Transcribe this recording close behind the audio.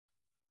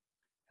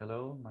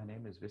Hello, my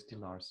name is Visti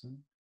Larsen.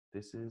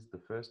 This is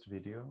the first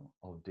video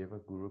of Deva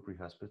Guru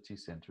Brihaspati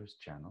Center's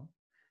channel.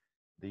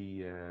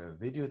 The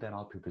video that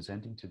I'll be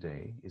presenting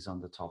today is on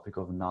the topic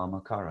of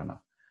nāmakāraṇa.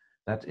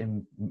 That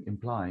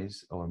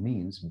implies or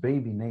means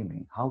baby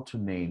naming, how to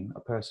name a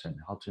person,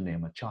 how to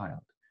name a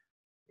child.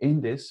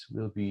 In this,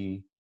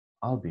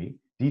 I'll be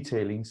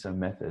detailing some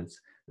methods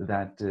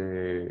that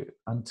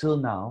until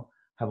now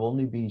have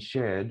only been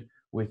shared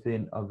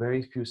within a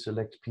very few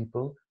select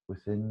people,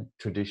 within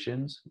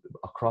traditions,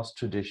 across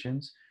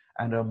traditions,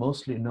 and are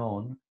mostly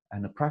known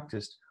and are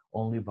practiced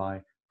only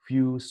by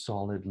few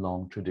solid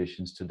long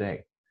traditions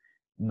today.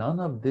 None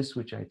of this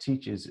which I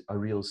teach is a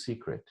real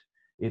secret.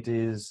 It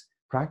is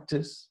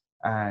practice,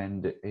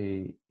 and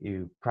a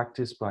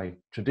practice by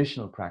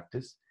traditional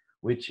practice,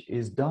 which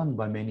is done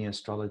by many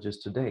astrologers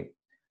today.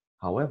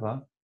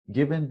 However,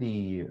 given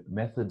the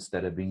methods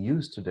that are being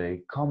used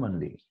today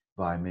commonly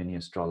by many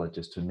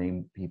astrologers to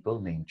name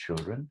people, name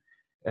children,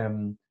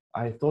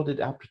 I thought it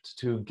apt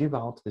to give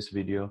out this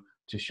video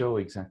to show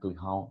exactly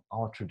how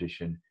our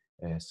tradition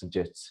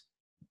suggests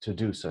to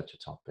do such a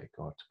topic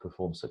or to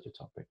perform such a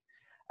topic.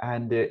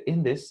 And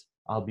in this,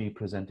 I'll be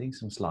presenting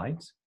some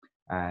slides,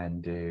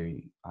 and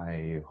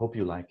I hope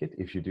you like it.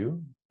 If you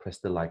do, press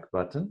the like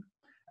button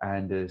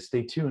and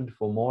stay tuned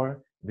for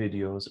more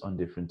videos on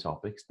different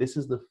topics. This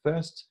is the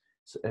first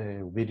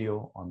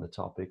video on the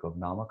topic of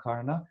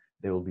nāmakāraṇa.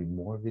 There will be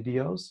more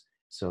videos,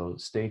 so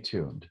stay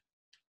tuned.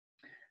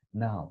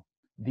 Now,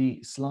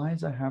 the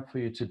slides I have for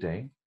you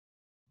today,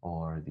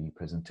 or the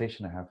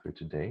presentation I have for you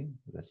today,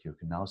 that you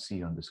can now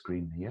see on the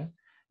screen here,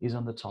 is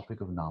on the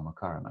topic of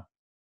nāmakāraṇa.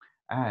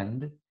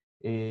 And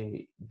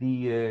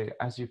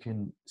as you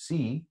can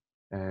see,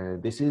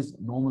 this is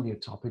normally a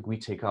topic we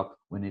take up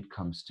when it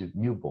comes to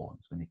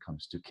newborns, when it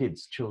comes to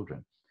kids,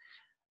 children.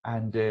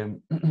 And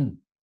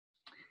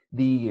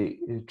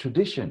the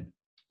tradition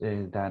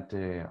that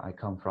I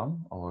come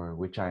from, or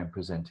which I am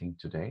presenting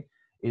today,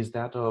 is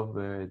that of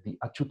the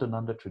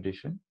Achyutananda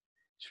tradition,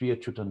 Sri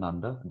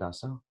Achyutananda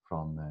Dasa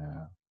from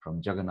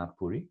Jagannath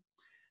Puri.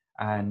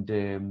 And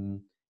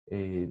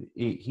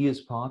he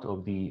is part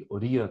of the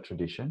Oriya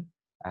tradition,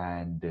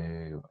 and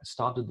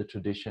started the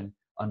tradition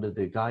under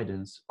the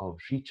guidance of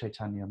Sri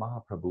Chaitanya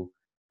Mahaprabhu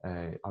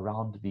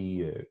around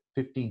the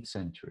 15th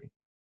century.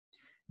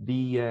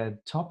 The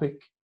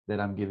topic that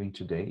I'm giving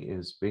today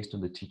is based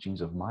on the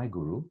teachings of my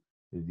guru,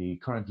 the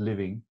current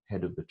living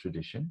head of the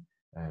tradition,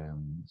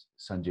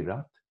 Sanjay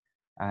Rath,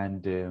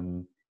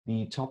 and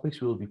the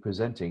topics we'll be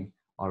presenting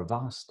are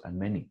vast and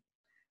many.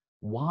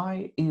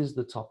 Why is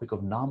the topic of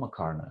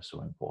nāmakāraṇa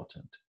so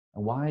important?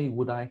 And why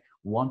would I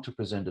want to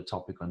present a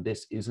topic on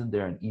this? Isn't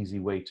there an easy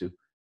way to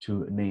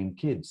name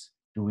kids?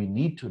 Do we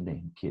need to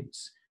name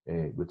kids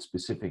with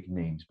specific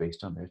names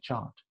based on their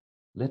chart?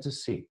 Let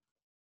us see.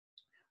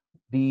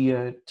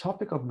 The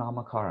topic of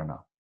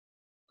nāmakāraṇa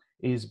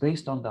is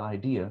based on the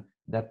idea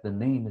that the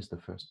name is the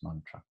first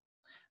mantra.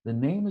 The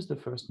name is the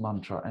first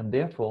mantra, and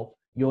therefore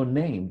your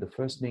name, the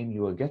first name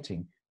you are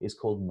getting, is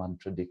called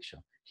mantra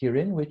diksha.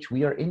 Herein which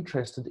we are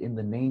interested in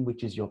the name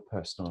which is your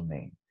personal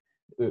name.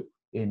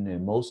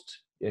 In most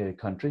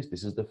countries,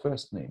 this is the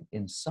first name.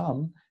 In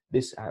some,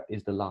 this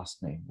is the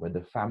last name, where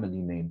the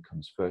family name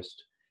comes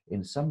first.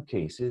 In some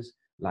cases,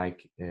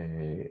 like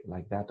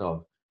that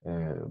of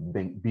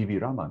B.V.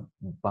 Raman,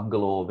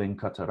 Bangalore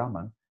Venkata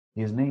Raman,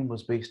 his name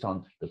was based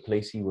on the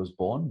place he was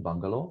born,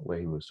 Bangalore, where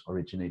he was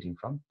originating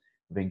from,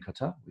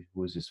 Venkata,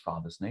 who was his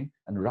father's name,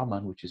 and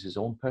Raman, which is his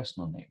own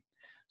personal name.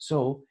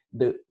 So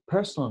the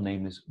personal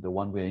name is the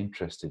one we're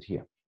interested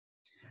here.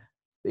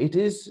 It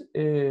is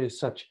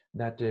such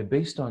that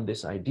based on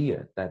this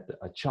idea that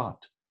a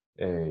chart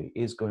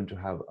is going to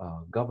have a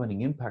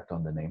governing impact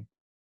on the name,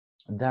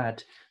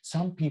 that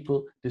some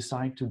people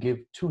decide to give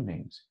two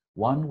names.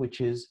 One which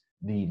is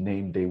the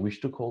name they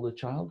wish to call the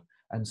child,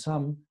 and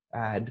some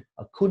add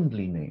a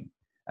kundli name.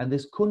 And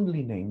this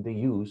kundli name they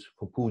use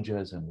for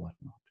pujas and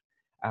whatnot.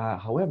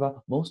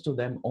 However, most of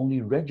them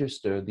only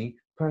register the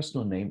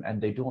personal name and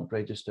they don't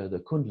register the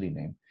kundli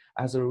name,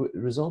 as a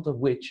result of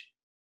which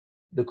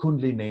the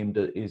kundli name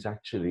is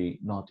actually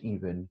not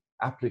even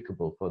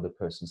applicable for the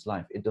person's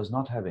life. It does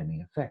not have any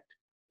effect.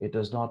 It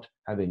does not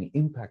have any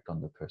impact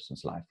on the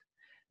person's life.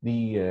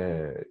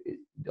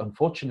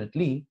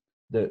 Unfortunately,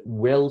 the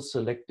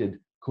well-selected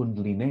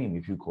kundli name,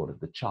 if you call it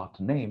the chart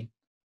name,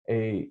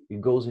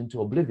 it goes into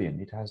oblivion.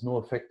 It has no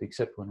effect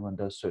except when one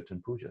does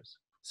certain pujas.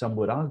 Some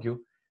would argue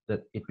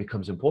that it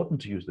becomes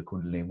important to use the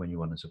kundli name when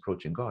one is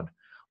approaching God.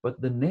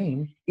 But the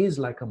name is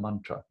like a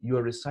mantra. You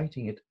are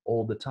reciting it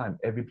all the time.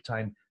 Every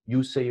time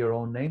you say your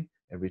own name,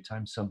 every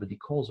time somebody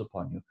calls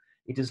upon you,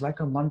 it is like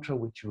a mantra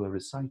which you are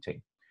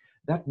reciting.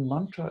 That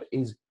mantra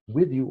is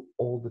with you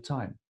all the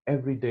time,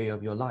 every day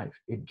of your life.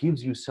 It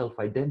gives you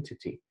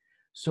self-identity.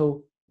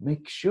 So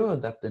make sure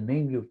that the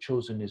name you've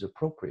chosen is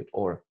appropriate,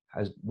 or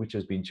which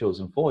has been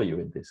chosen for you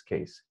in this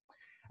case.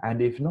 And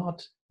if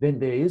not, then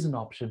there is an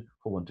option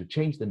for one to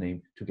change the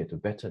name to get a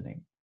better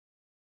name.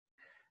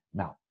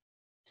 Now,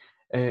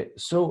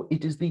 so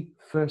it is the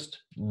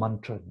first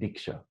mantra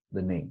diksha,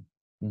 the name.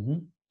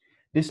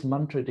 This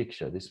mantra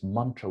diksha, this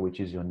mantra which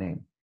is your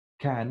name,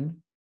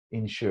 can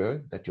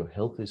ensure that your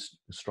health is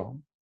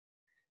strong,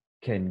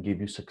 can give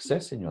you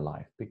success in your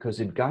life because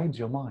it guides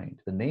your mind.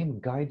 The name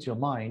guides your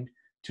mind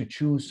to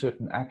choose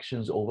certain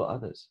actions over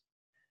others.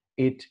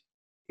 It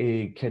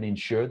can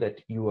ensure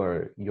that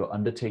your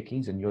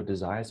undertakings and your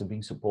desires are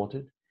being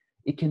supported.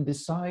 It can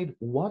decide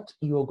what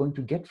you are going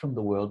to get from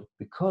the world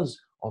because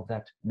of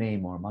that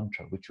name or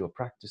mantra which you are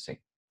practicing.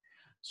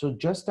 So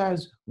just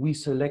as we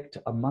select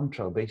a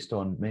mantra based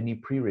on many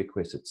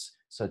prerequisites,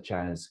 such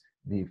as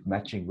the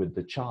matching with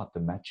the chart, the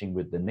matching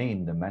with the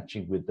name, the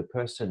matching with the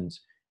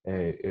person's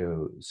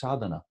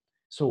sadhana,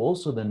 so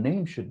also the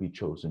name should be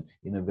chosen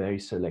in a very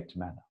select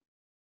manner.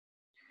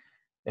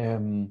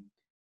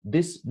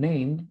 This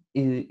name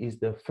is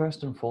the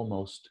first and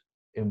foremost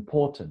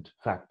important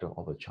factor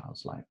of a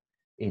child's life.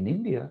 In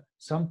India,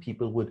 some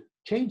people would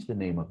change the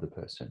name of the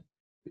person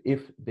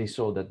if they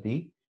saw that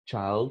the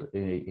child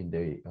in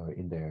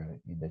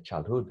their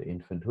childhood, the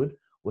infanthood,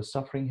 was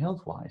suffering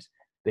health-wise.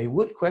 They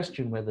would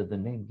question whether the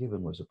name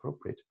given was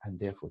appropriate and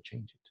therefore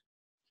change it.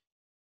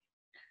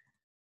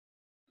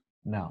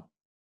 Now,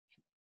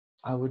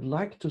 I would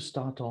like to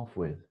start off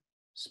with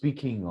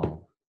speaking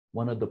of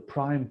one of the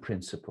prime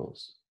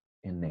principles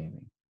in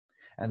naming,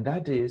 and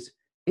that is,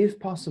 if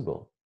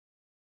possible,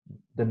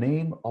 the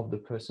name of the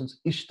person's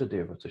Ishta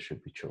Devata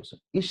should be chosen.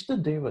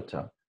 Ishta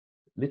Devata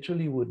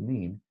literally would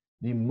mean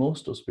the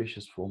most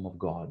auspicious form of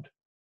God.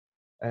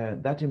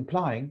 That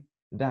implying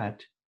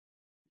that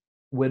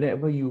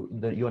whenever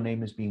your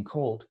name is being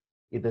called,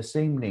 the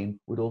same name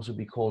would also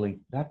be calling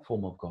that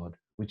form of God,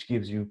 which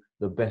gives you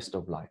the best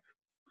of life.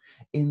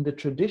 In the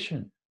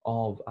tradition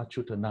of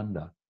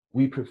Achyutananda,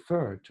 we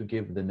prefer to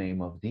give the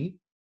name of the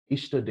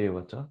Ishta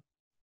Devata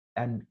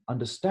and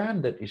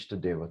understand that Ishta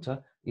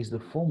Devata is the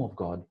form of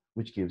God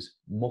which gives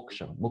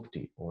moksha,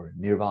 mukti, or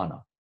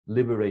nirvana,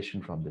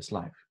 liberation from this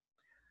life.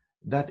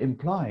 That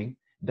implying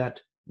that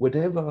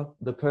whatever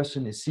the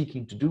person is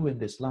seeking to do in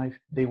this life,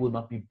 they will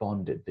not be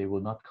bonded. They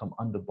will not come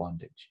under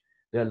bondage.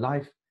 Their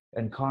life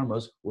and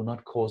karmas will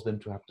not cause them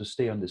to have to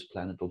stay on this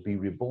planet or be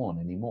reborn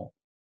anymore.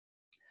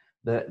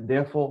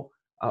 Therefore,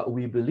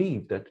 we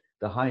believe that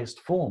the highest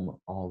form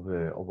of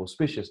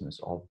auspiciousness,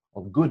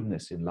 of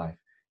goodness in life,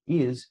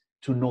 is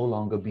to no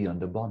longer be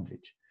under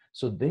bondage.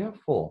 So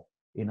therefore,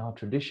 in our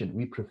tradition,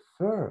 we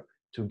prefer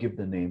to give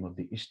the name of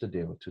the Ishta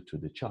Devata to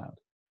the child.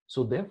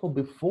 So therefore,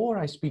 before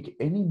I speak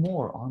any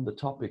more on the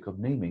topic of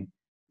naming,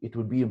 it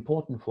would be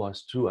important for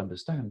us to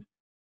understand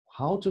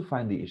how to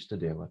find the Ishta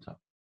Devata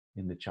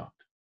in the chart.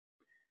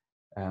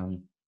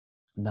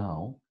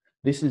 Now,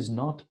 this is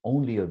not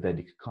only a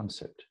Vedic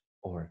concept,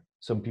 or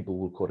some people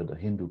will call it a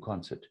Hindu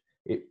concept.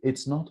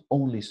 It's not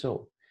only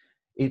so.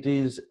 It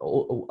is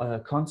a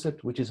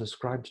concept which is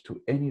ascribed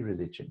to any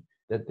religion,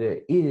 that there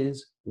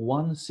is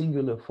one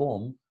singular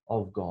form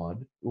of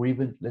God, or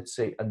even, let's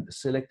say, a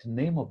select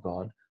name of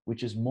God,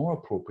 which is more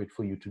appropriate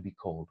for you to be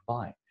called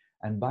by.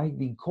 And by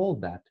being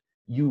called that,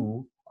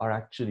 you are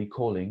actually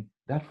calling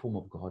that form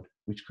of God,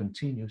 which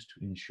continues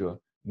to ensure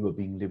you are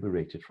being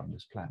liberated from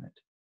this planet.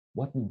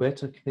 What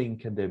better thing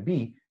can there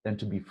be than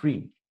to be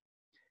free?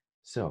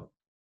 So,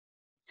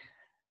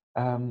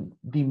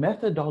 the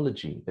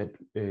methodology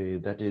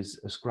that is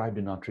ascribed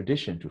in our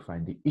tradition to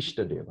find the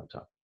Ishta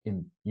Devata,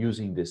 in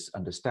using this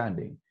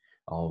understanding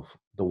of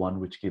the one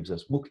which gives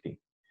us mukti,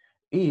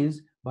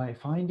 is by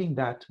finding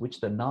that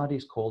which the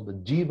nadis call the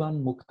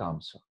Jivan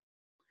Muktamsa.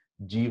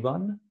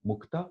 Jivan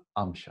Mukta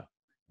Amsha.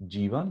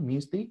 Jivan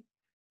means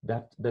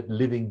that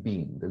living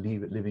being, the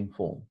living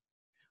form,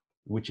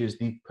 which is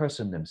the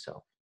person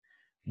themselves.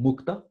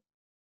 Mukta,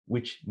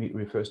 which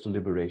refers to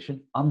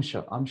liberation.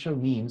 Amsha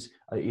means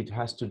it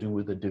has to do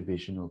with the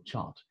divisional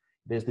chart.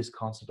 There's this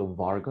concept of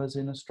Vargas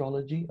in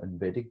astrology, and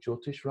Vedic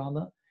Jyotiṣa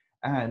rather,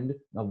 and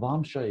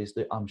Navamsha is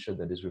the Amsha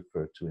that is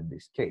referred to in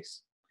this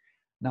case.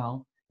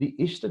 Now, the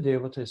Ishta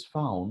Devata is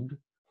found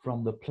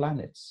from the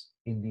planets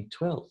in the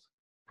 12th,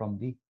 from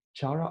the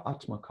Chara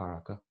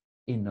Atmakaraka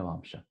in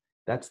Navamsha.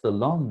 That's the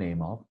long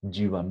name of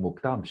Jivan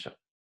Muktamsha.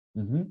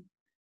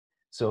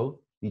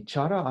 So, the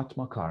Chara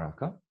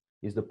Atmakaraka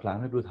is the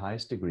planet with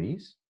highest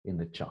degrees in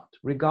the chart.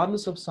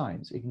 Regardless of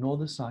signs, ignore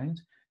the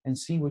signs and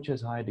see which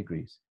has higher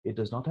degrees. It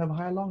does not have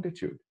higher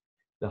longitude.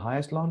 The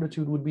highest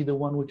longitude would be the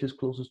one which is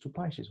closest to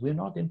Pisces. We're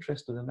not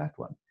interested in that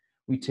one.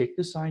 We take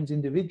the signs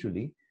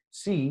individually,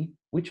 see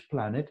which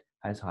planet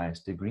has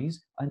highest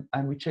degrees,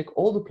 and we check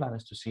all the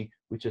planets to see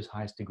which has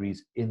highest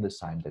degrees in the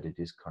sign that it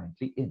is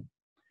currently in.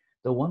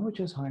 The one which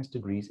has highest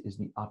degrees is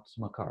the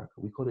Atmakaraka.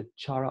 We call it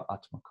Chara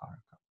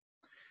Atmakaraka.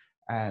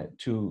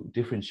 To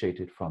differentiate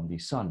it from the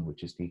sun,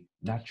 which is the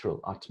natural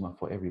Atma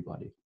for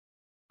everybody.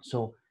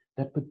 So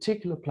that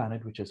particular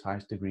planet which has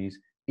highest degrees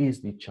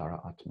is the Chara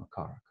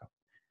Atmakaraka.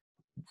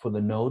 For the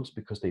nodes,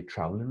 because they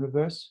travel in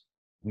reverse,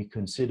 we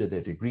consider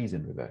their degrees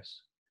in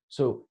reverse.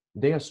 So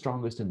they are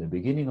strongest in the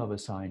beginning of a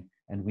sign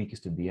and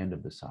weakest in the end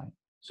of the sign.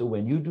 So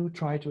when you do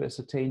try to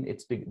ascertain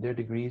their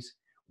degrees,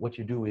 what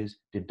you do is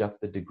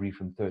deduct the degree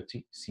from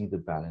 30, see the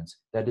balance.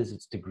 That is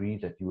its degree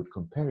that you would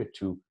compare it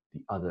to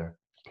the other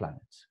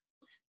planets.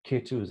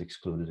 Ketu is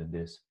excluded in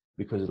this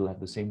because it'll have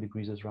the same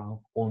degrees as Rahu.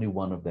 Only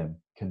one of them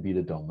can be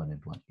the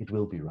dominant one. It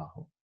will be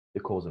Rahu,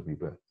 the cause of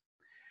rebirth.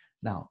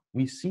 Now,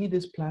 we see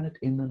this planet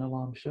in the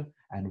Navamsha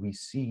and we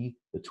see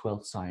the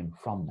 12th sign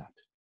from that.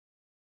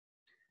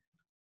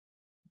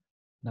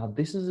 Now,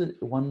 this is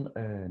one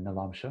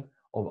Navamsha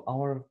of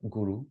our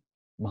Guru,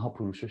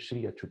 Mahapurusha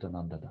Sri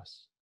Achyutananda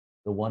Das,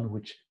 the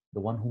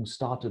one whom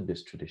started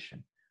this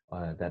tradition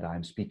that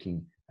I'm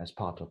speaking as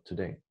part of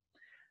today.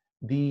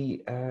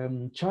 The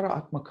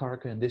Chara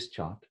Atmakaraka in this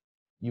chart,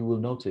 you will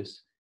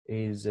notice,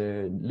 is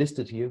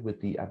listed here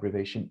with the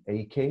abbreviation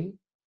AK,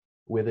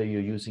 whether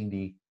you're using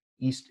the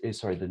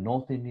the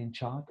North Indian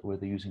chart, or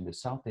whether you're using the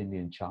South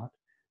Indian chart,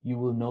 you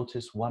will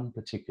notice one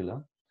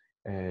particular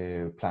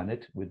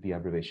planet with the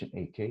abbreviation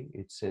AK.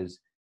 It says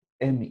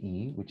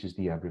ME, which is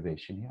the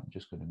abbreviation here. I'm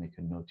just going to make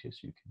a note here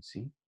so you can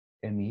see.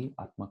 ME,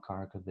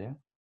 Atmakaraka there.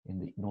 In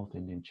the North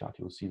Indian chart,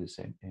 you'll see the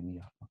same ME,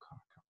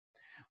 Atmakaraka.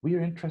 We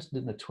are interested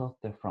in the 12th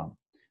therefrom.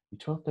 The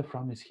 12th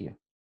therefrom is here.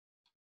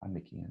 I'm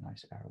making a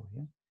nice arrow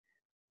here.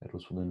 That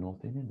was for the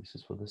North Indian. This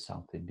is for the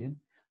South Indian.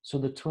 So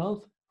the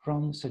 12th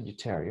from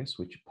Sagittarius,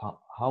 which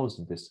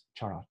houses this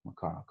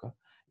Charatmakaraka,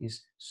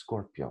 is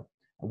Scorpio.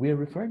 We are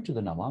referring to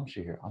the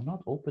Navamsha here. I'm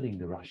not opening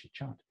the Rashi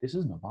chart. This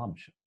is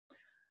Navamsha.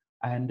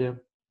 And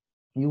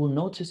you will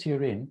notice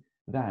herein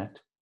that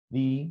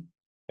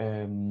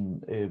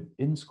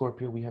in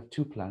Scorpio, we have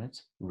two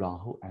planets,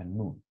 Rahu and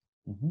Moon.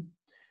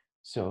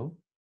 So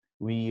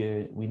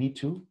we need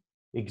to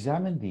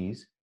examine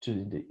these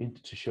to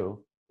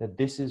show that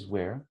this is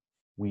where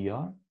we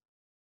are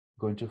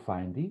going to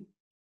find the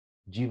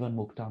Jivan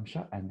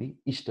Muktamsha and the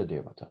Ishta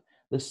Devata.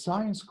 The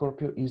sign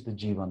Scorpio is the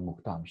Jivan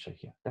Muktamsha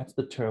here. That's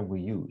the term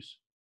we use.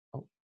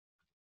 Oh,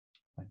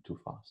 went too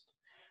fast.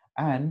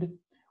 And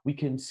we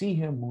can see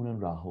here Moon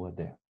and Rahu are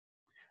there.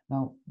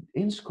 Now,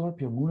 in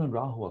Scorpio, Moon and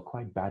Rahu are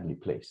quite badly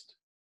placed,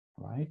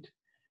 right?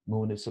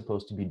 Moon is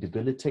supposed to be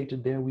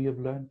debilitated there, we have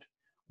learned.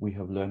 We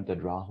have learned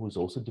that Rahu is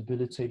also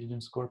debilitated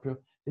in Scorpio.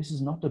 This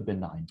is not a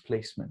benign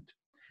placement.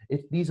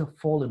 These are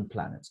fallen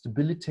planets.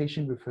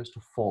 Debilitation refers to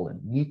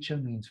fallen. Nietzsche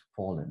means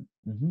fallen.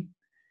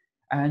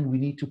 And we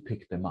need to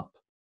pick them up.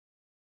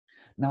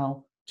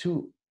 Now,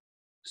 to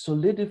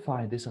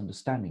solidify this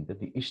understanding that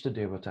the Ishta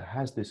Devata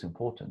has this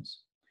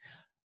importance,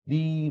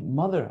 the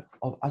mother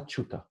of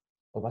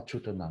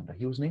Achyutananda,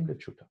 he was named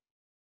Achyuta.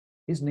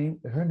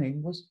 Her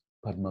name was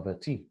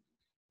Padmavati.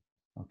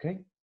 Okay?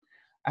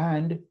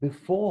 And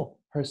before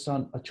her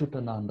son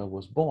Achyutananda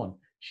was born,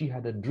 she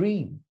had a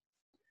dream.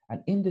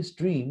 And in this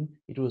dream,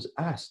 it was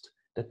asked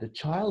that the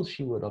child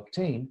she would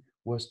obtain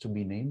was to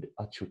be named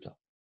Achyuta.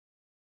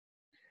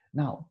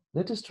 Now,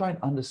 let us try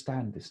and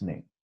understand this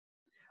name.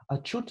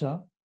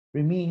 Achyuta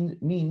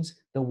means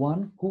the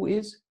one who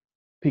is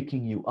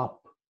picking you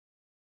up.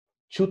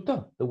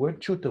 Chuta, the word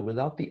chuta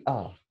without the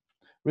a,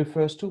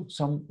 refers to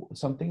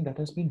something that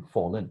has been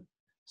fallen,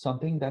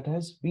 something that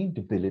has been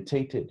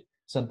debilitated,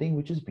 something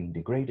which has been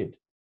degraded.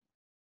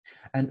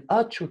 And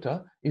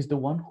Achyuta is the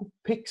one who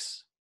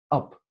picks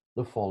up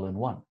the fallen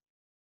one.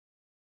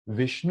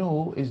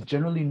 Vishnu is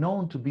generally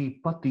known to be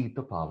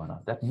Patita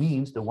Pavana. That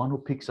means the one who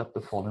picks up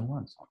the fallen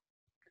ones.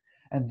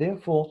 And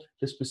therefore,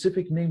 the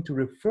specific name to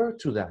refer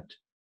to that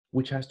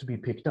which has to be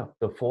picked up,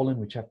 the fallen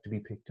which have to be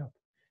picked up,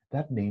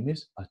 that name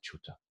is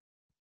Achyuta.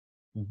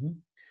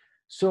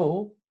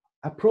 So,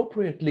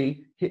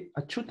 appropriately,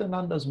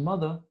 Achyutananda's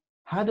mother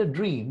had a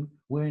dream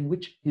in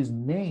which his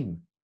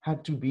name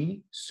had to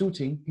be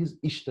suiting his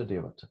Ishta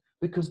Devata,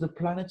 because the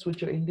planets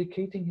which are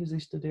indicating his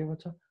Ishta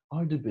Devata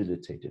are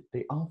debilitated,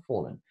 they are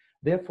fallen.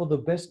 Therefore, the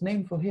best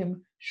name for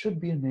him should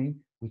be a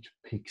name which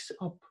picks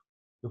up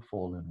the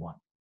fallen one.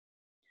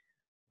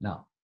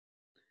 Now,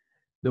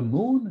 the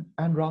Moon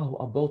and Rahu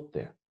are both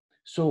there.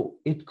 So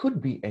it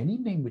could be any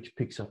name which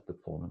picks up the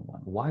fallen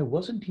one. Why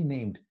wasn't he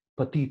named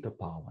Patita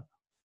Pavana?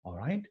 All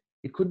right?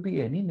 It could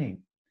be any name.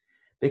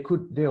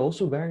 There are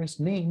also various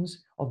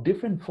names of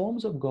different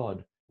forms of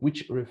God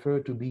which refer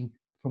to being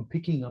from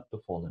picking up the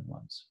fallen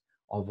ones.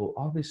 Although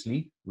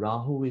obviously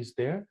Rahu is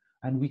there,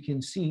 and we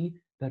can see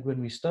that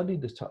when we study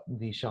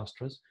the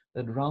Shastras,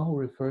 that Rahu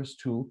refers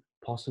to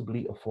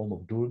possibly a form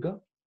of Durga,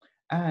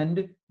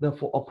 and the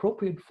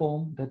appropriate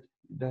form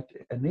that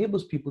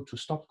enables people to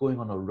stop going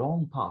on a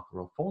wrong path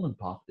or a fallen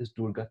path is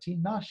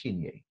Durgati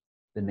Nashinye,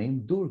 the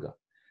name Durga.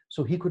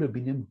 So he could have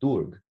been named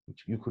Durg,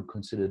 which you could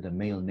consider the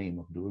male name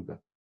of Durga.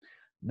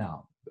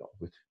 Now,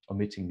 with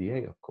omitting the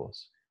A, of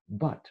course.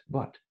 But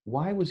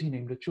why was he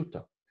named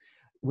Achyuta?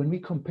 When we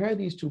compare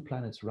these two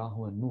planets,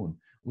 Rahu and Moon,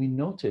 we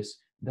notice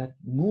that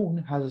Moon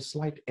has a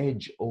slight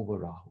edge over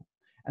Rahu.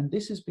 And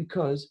this is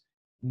because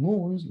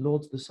Moon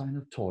lords the sign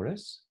of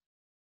Taurus,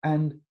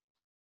 and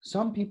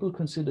some people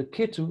consider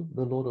Ketu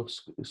the lord of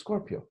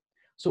Scorpio.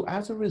 So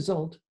as a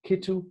result,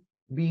 Ketu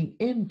being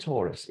in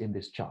Taurus in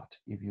this chart,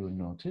 if you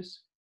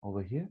notice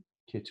over here,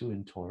 Ketu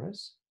in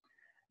Taurus,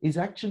 is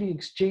actually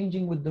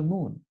exchanging with the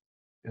Moon.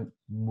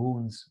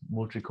 Moon's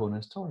Multrikona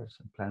is Taurus,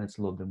 and planets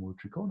love the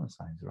Multrikona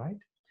signs, right?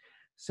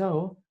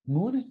 So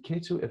Moon and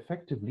Ketu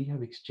effectively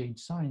have exchanged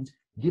signs,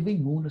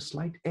 giving Moon a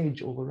slight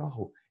edge over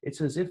Rahu.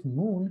 It's as if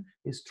Moon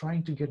is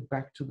trying to get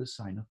back to the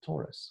sign of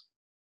Taurus.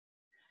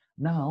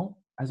 Now,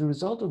 as a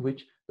result of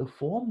which, the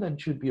form that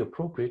should be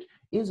appropriate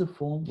is a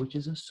form which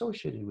is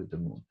associated with the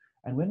Moon.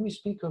 And when we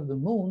speak of the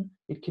Moon,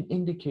 it can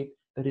indicate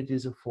that it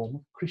is a form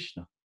of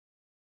Krishna.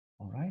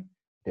 All right?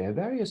 There are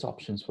various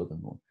options for the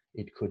Moon.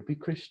 It could be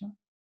Krishna.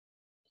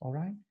 All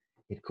right?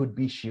 It could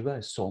be Shiva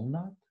as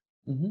Somnath.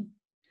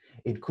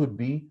 It could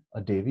be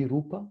a Devi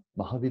Rupa,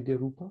 Mahavidya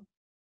Rupa.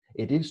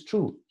 It is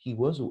true, he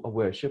was a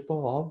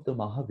worshipper of the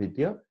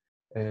Mahavidya,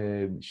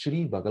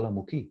 Shri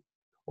Bagalamukhi,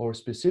 or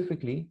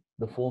specifically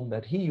the form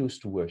that he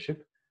used to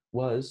worship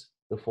was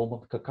the form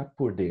of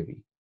Kakatpur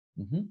Devi,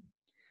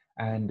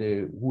 and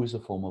who is a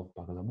form of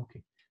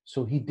Bagalamukhi.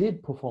 So he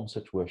did perform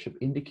such worship,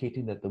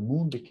 indicating that the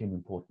moon became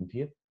important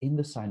here in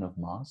the sign of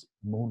Mars.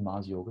 Moon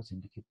Mars yogas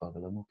indicate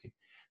Bagalamukhi.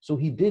 So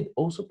he did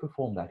also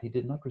perform that. He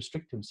did not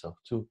restrict himself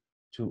to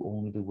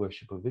only the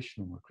worship of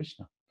Vishnu or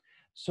Krishna.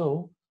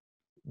 So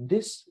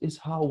this is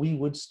how we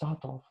would start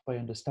off by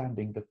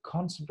understanding the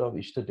concept of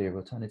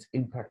Ishtadevata and its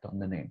impact on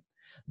the name.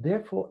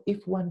 Therefore,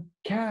 if one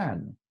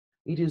can,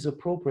 it is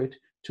appropriate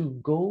to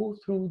go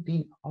through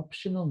the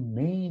optional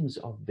names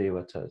of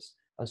Devatas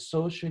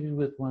associated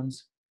with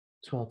one's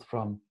 12th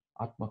from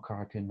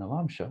Atmakaraka and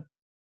Navamsha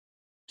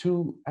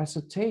to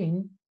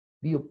ascertain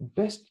the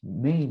best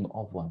name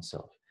of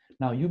oneself.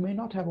 Now, you may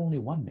not have only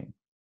one name.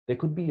 There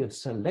could be a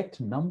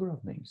select number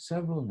of names,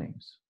 several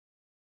names.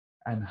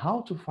 And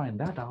how to find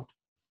that out,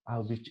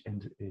 I'll be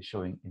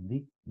showing in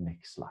the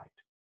next slide.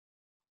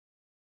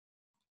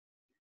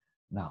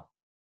 Now,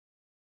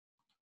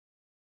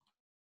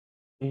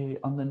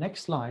 on the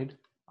next slide,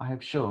 I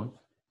have shown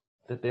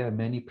that there are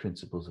many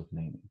principles of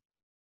naming.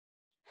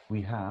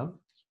 We have,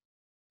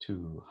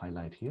 to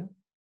highlight here,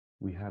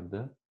 we have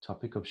the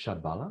topic of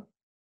Shadbala.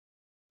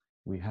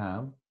 We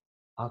have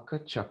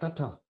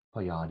Akachatata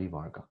Payadi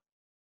Varga.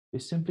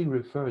 This simply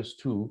refers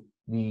to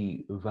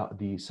the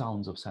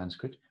sounds of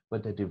Sanskrit,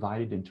 but they're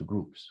divided into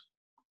groups.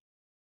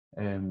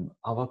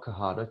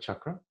 Avakahara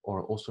chakra,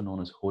 or also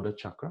known as Hoda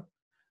chakra.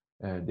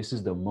 This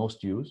is the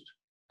most used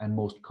and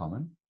most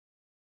common.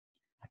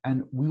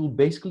 And we will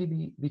basically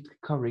be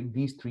covering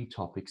these three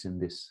topics in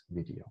this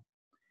video.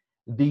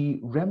 The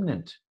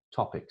remnant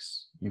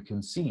topics you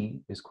can see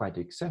is quite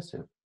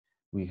excessive.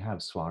 We have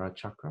Swara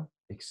chakra.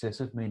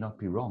 Excessive may not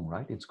be wrong,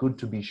 right? It's good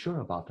to be sure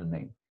about a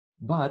name.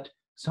 But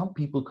some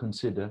people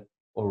consider,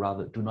 or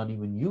rather do not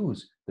even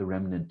use the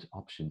remnant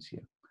options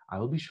here. I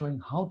will be showing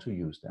how to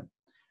use them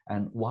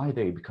and why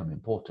they become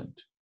important,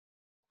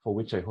 for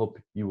which I hope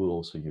you will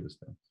also use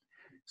them.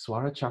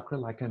 Swara chakra,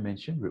 like I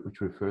mentioned, which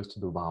refers to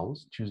the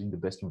vowels, choosing the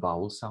best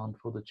vowel sound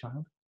for the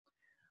child.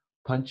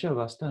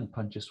 Panchavasta and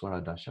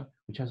Panchaswara dasha,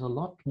 which has a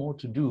lot more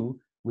to do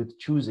with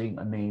choosing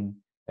a name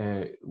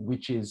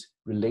which is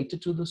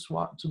related to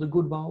the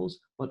good vowels,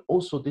 but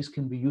also this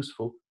can be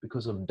useful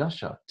because of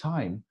dasha,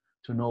 time,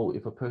 to know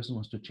if a person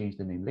wants to change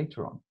the name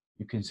later on.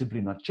 You can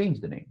simply not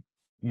change the name.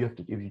 You have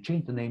to, if you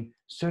change the name,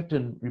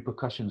 certain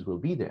repercussions will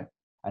be there,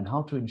 and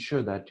how to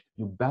ensure that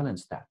you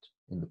balance that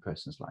in the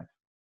person's life.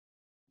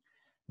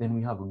 Then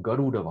we have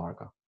Garuda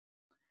Varga,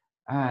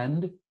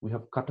 and we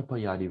have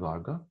Katapayadi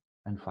Varga,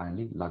 and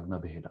finally Lagna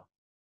Bheda.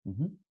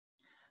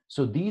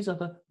 So these are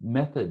the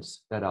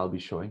methods that I'll be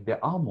showing.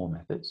 There are more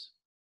methods,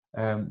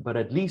 but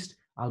at least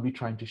I'll be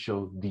trying to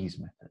show these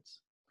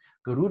methods.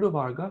 Garuda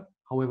Varga,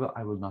 however,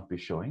 I will not be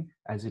showing,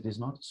 as it is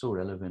not so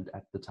relevant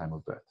at the time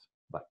of birth.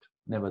 But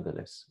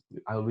nevertheless,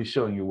 I will be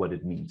showing you what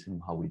it means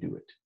and how we do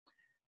it.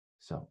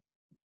 So,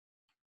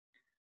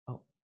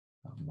 oh,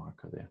 a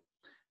marker there.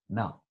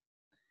 Now,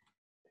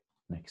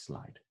 next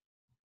slide.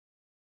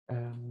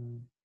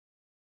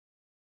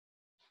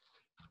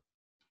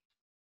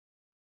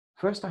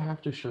 First, I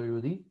have to show you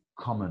the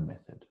common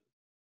method.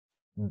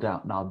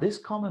 Now, this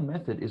common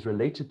method is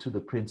related to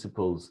the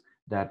principles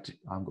that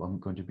I'm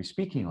going to be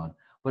speaking on,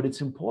 but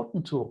it's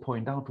important to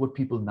point out what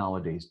people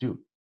nowadays do.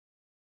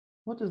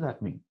 What does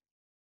that mean?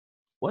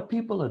 What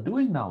people are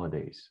doing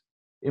nowadays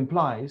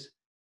implies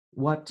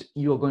what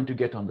you're going to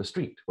get on the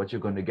street, what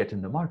you're going to get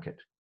in the market.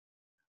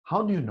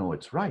 How do you know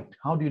it's right?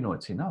 How do you know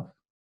it's enough?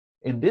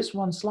 In this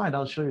one slide,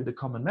 I'll show you the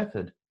common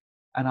method,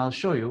 and I'll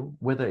show you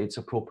whether it's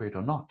appropriate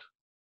or not.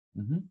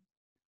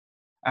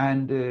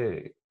 And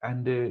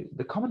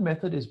the common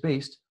method is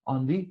based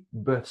on the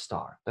birth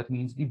star. That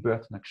means the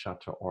birth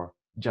nakshatra or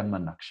Janma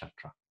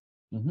nakshatra.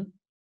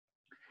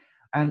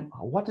 And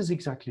what is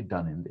exactly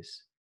done in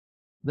this?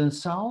 The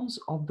sounds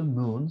of the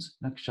moon's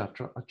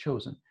nakshatra are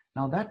chosen.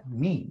 Now that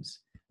means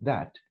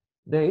that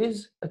there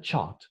is a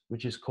chart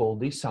which is called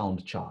the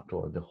sound chart,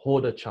 or the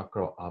Hoda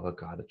chakra or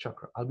Avakahara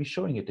chakra. I'll be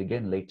showing it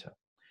again later.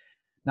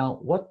 Now,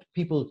 what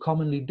people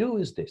commonly do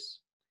is this.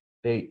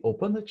 They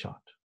open the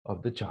chart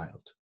of the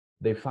child.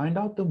 They find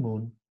out the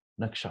moon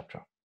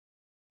nakshatra.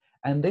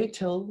 And they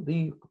tell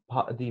the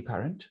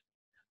parent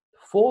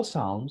 4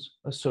 sounds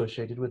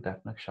associated with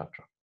that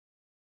nakshatra.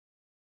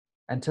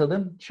 And tell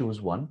them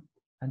choose one,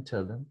 and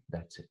tell them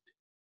that's it.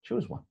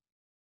 Choose one.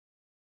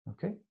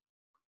 Okay?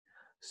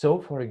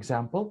 So, for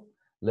example,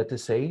 let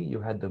us say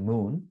you had the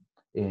moon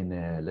in,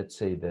 let's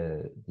say,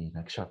 the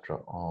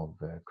nakshatra of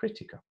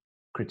Kritika.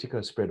 Kritika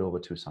is spread over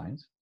 2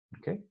 signs,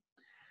 okay?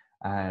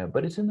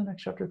 But it's in the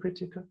nakshatra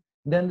Kritika.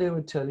 Then they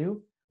would tell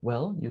you,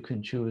 well, you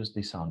can choose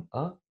the sound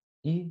a,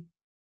 I,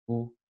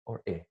 u,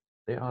 or e.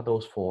 There are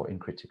those 4 in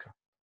Kritika.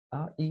 A,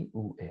 I,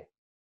 u, e.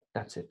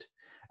 That's it.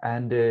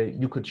 And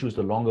you could choose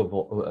the longer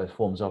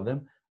forms of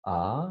them.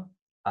 A,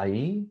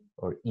 I,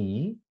 or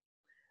I,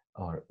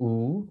 or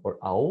u, or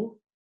au.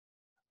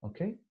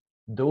 Okay,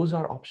 those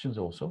are options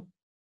also.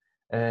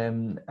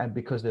 And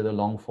because they're the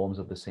long forms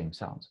of the same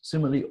sounds.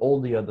 Similarly, all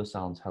the other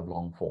sounds have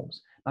long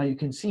forms. Now you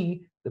can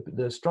see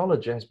the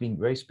astrologer has been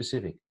very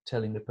specific,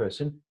 telling the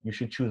person you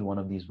should choose one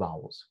of these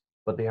vowels,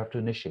 but they have to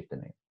initiate the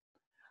name.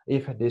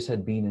 If this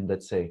had been in,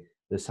 let's say,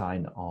 the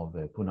sign of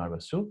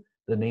Punarvasu,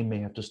 the name may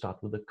have to start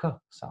with a k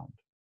sound.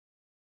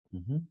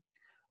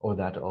 Or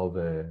that of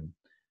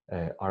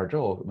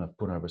Ardra or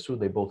Punarvasu,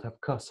 they both have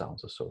k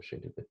sounds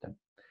associated with them.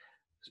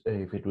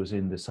 If it was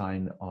in the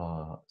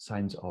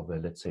signs of,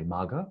 let's say,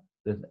 Magha,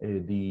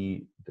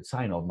 the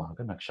sign of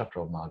Magha,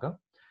 nakshatra of Magha,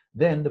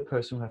 then the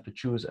person will have to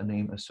choose a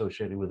name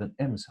associated with an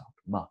M sound,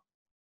 Ma.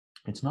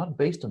 It's not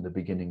based on the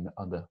beginning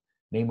of the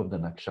name of the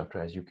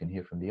nakshatra, as you can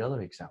hear from the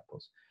other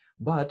examples,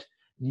 but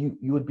you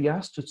would be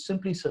asked to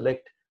simply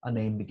select a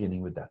name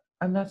beginning with that,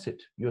 and that's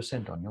it. You're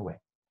sent on your way.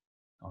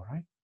 All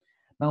right.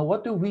 Now,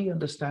 what do we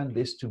understand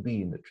this to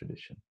be in the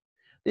tradition?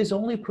 This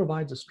only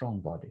provides a strong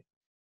body.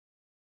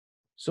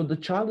 So the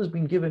child has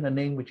been given a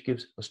name which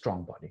gives a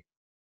strong body.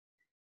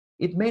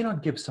 It may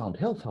not give sound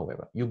health,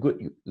 however.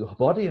 Your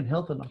body and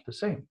health are not the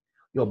same.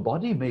 Your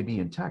body may be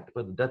intact,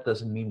 but that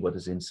doesn't mean what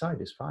is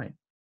inside is fine.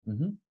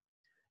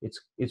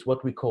 It's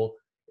what we call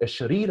a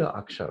sharira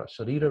akshara.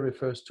 Sharira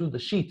refers to the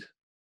sheath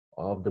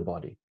of the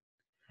body.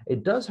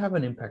 It does have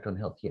an impact on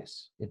health,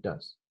 yes, it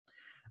does.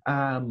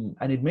 And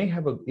it may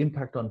have an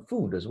impact on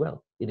food as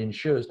well. It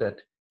ensures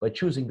that by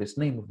choosing this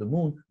name of the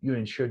moon, you're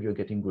ensured you're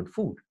getting good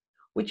food,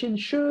 which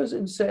ensures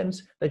in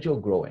sense that you're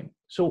growing.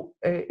 So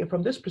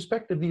from this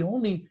perspective, the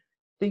only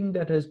thing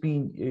that has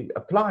been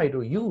applied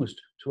or used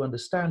to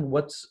understand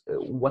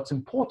what's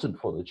important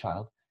for the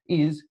child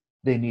is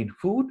they need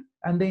food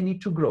and they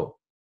need to grow.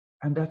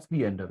 And that's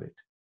the end of it.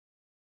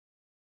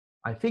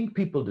 I think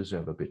people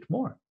deserve a bit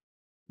more.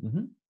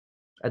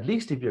 At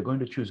least if you're going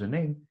to choose a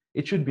name,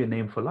 it should be a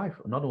name for life,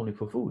 not only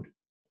for food.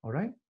 All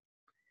right?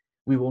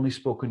 We've only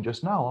spoken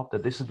just now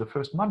that this is the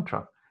first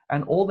mantra.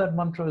 And all that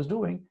mantra is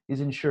doing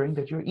is ensuring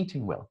that you're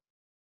eating well.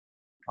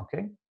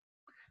 Okay?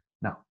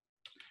 Now,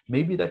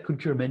 maybe that could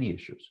cure many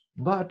issues,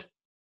 but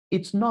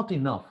it's not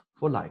enough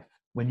for life.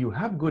 When you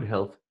have good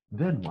health,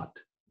 then what?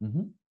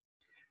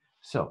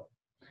 So,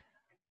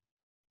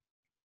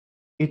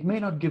 it may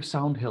not give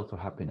sound health or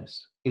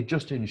happiness. It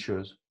just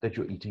ensures that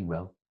you're eating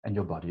well and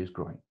your body is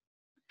growing.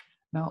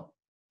 Now,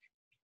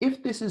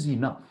 if this is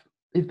enough,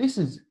 if this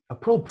is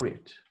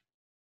appropriate,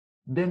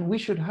 then we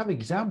should have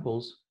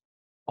examples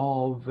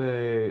of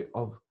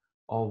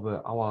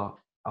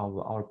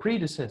our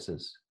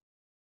predecessors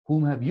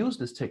whom have used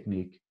this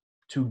technique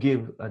to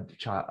give a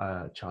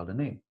child a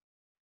name.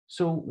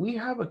 So we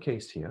have a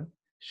case here,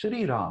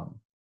 Shri Ram.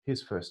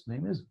 His first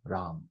name is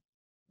Ram.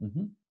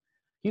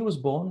 He was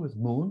born with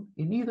moon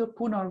in either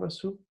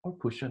Punarvasu or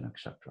Pusha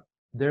nakshatra.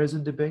 There is a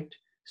debate.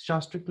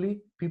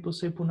 Shastrically, people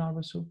say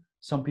Punarvasu.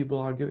 Some people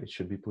argue it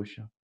should be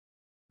Pusha.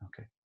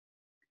 Okay.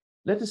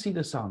 Let us see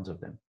the sounds of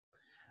them.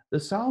 The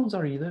sounds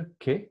are either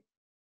ke,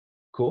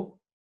 ko,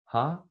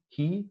 ha,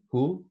 he,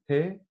 hu,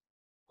 he,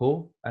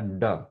 ho, and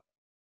da.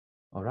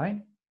 All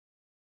right?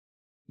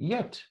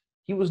 Yet,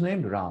 he was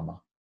named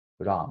Rama,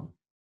 Ram.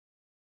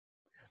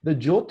 The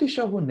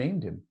Jyotiṣa who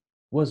named him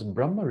was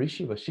Brahma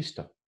Rishi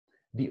Vashishta,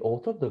 the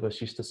author of the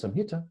Vashishta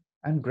Samhita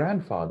and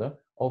grandfather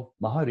of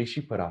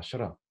Maharishi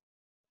Parashara,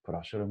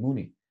 Parashara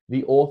Muni,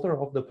 the author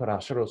of the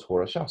Parashara's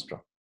Hora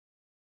Shastra.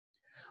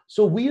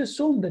 So we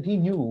assume that he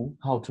knew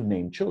how to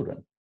name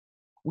children.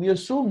 We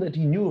assume that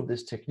he knew of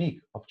this technique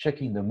of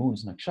checking the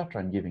moon's nakshatra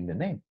and giving the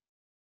name.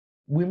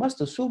 We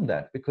must assume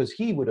that because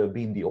he would have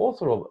been the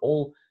author of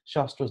all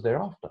Shastras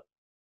thereafter.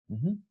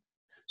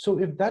 So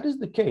if that is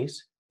the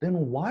case, then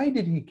why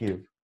did he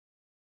give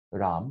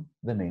Ram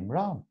the name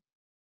Ram?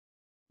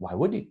 Why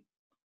would he?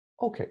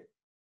 Okay,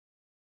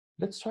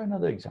 let's try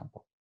another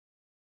example.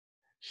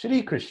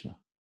 Shri Krishna,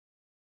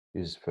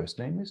 his first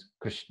name is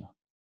Krishna.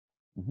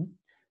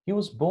 He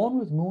was born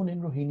with moon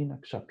in Rohini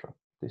nakshatra.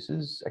 This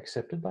is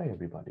accepted by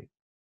everybody.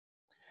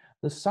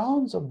 The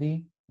sounds of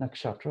the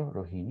nakshatra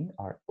Rohini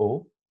are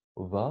O,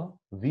 Va,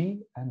 Vi,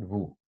 and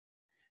Vu.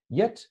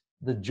 Yet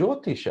the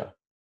Jyotiṣa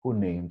who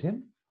named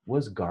him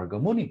was Garga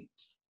Muni.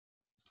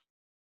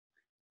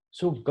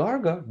 So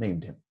Garga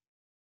named him.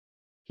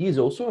 He is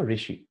also a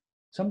rishi.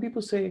 Some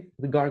people say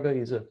the Garga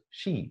is a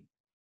she.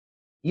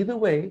 Either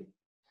way,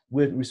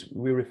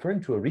 we're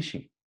referring to a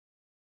rishi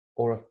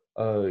or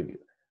whom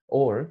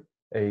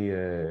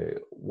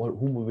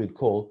we would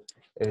call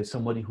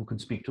somebody who can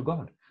speak to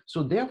God.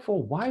 So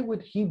therefore, why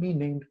would he be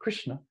named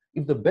Krishna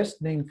if the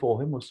best name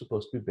for him was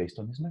supposed to be based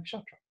on his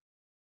nakshatra?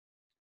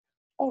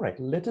 All right,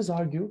 let us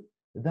argue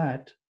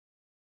that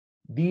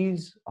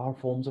these are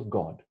forms of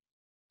God.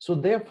 So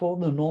therefore,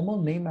 the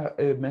normal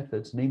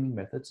naming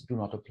methods do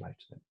not apply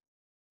to them.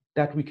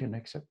 That we can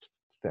accept,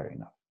 fair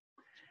enough.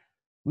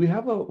 We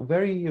have a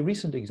very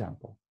recent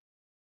example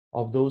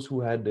of those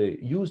who had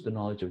used the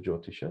knowledge of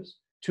Jyotiṣas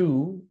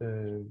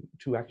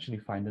to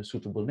actually find a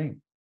suitable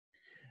name.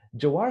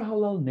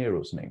 Jawaharlal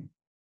Nehru's name.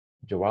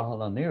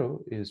 Jawaharlal Nehru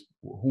is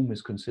whom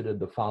is considered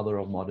the father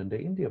of modern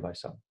day India by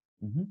some.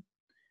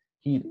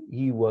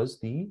 He was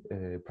the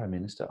Prime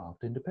Minister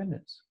after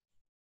independence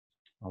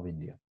of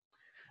India.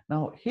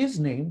 Now, his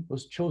name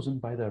was chosen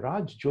by the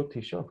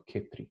Rājjyotiṣa of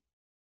Khetri.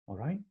 All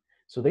right.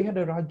 So they had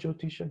a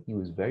Rājjyotiṣa. He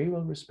was very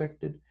well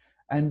respected.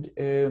 And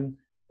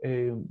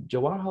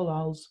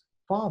Jawaharlal's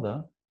father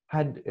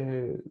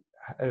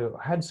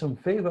had some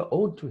favor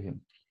owed to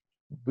him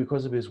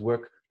because of his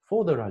work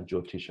for the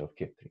Rājjyotiṣa of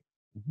Khetri.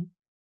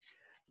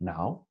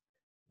 Now,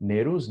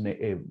 Nehru's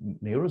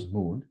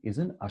moon is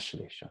in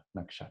Ashlesha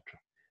nakshatra.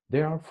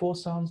 There are 4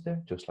 sounds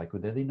there, just like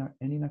with any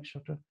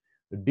nakshatra.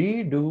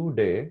 D, do,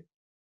 de,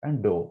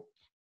 and do.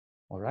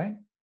 All right?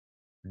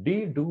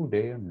 D, do,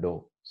 de, and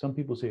do. Some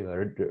people say de,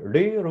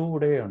 ru,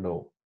 de, and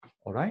do.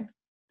 All right?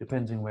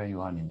 Depends on where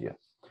you are in India.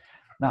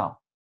 Now,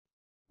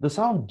 the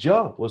sound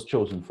ja was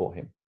chosen for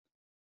him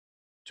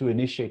to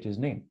initiate his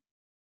name.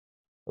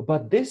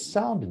 But this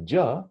sound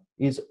ja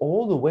is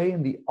all the way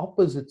in the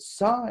opposite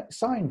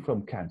sign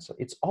from Cancer.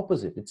 It's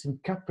opposite. It's in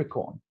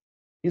Capricorn.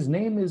 His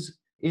name is,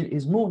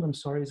 his moon,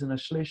 is in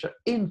Ashlesha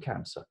in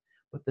Cancer.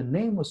 But the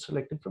name was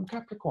selected from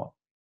Capricorn.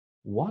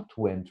 What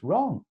went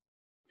wrong?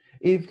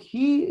 If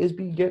he is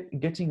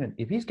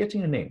if he's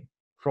getting a name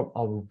from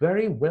a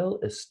very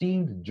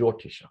well-esteemed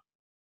Jyotiṣa,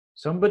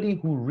 somebody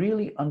who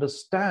really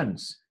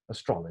understands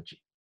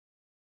astrology,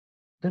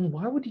 then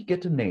why would he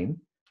get a name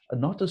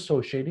not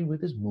associated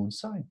with his moon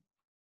sign?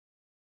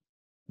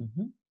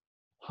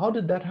 How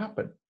did that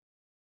happen?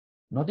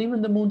 Not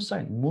even the moon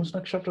sign. Moon's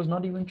nakshatra is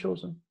not even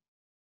chosen.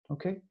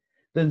 Okay?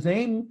 The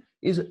name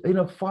is in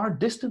a far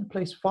distant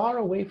place, far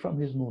away from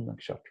his moon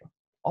nakshatra.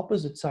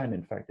 Opposite sign,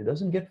 in fact. It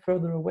doesn't get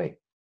further away.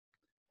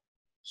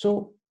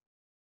 So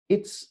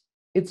it's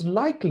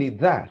likely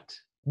that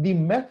the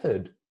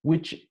method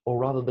or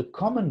rather the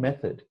common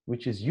method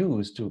which is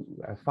used to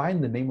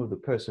find the name of the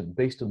person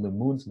based on the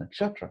moon's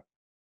nakshatra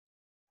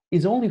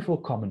is only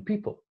for common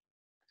people.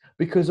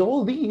 Because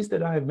all these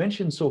that I have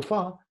mentioned so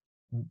far,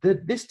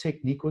 this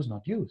technique was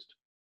not used.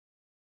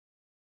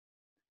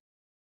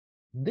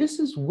 This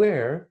is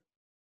where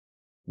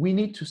we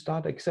need to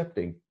start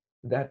accepting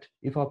that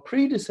if our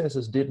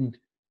predecessors didn't,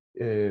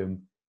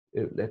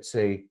 let's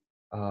say,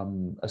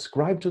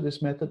 ascribe to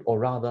this method, or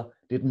rather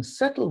didn't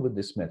settle with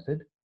this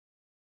method,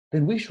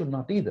 then we should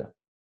not either.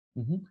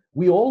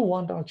 We all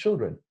want our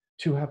children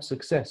to have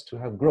success, to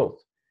have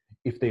growth.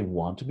 If they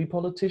want to be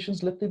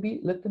politicians, let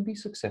them be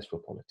successful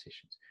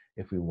politicians.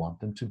 If we want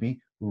them to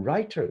be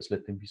writers,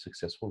 let them be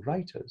successful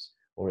writers.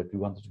 Or if we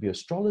want them to be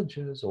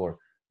astrologers or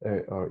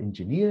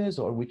engineers,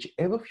 or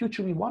whichever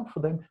future we want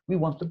for them, we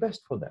want the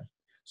best for them.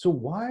 So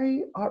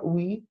why are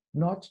we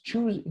not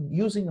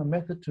using a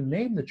method to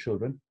name the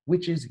children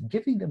which is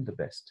giving them the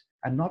best,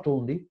 and not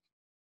only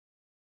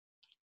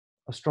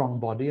a strong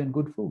body and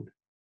good food?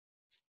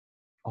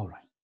 All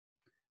right.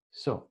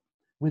 So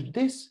with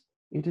this,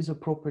 it is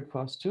appropriate for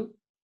us to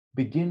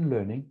begin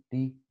learning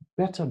the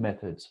better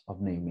methods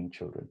of naming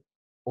children,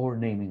 or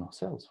naming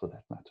ourselves for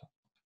that matter.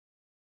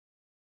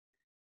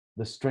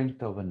 The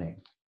strength of a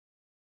name.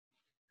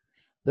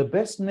 The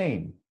best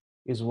name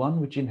is one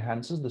which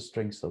enhances the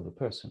strengths of the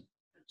person.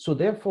 So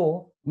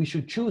therefore, we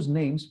should choose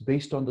names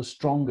based on the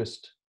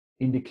strongest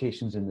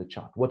indications in the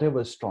chart, whatever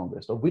is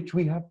strongest, of which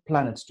we have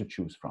planets to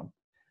choose from.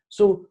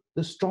 So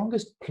the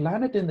strongest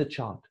planet in the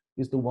chart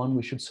is the one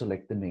we should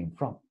select the name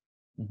from.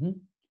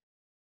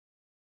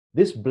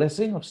 This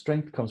blessing of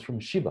strength comes from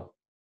Shiva,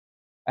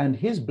 and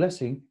his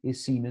blessing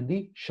is seen in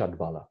the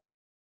Shadbala.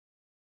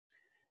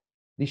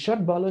 The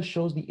Shadbala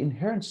shows the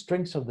inherent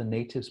strengths of the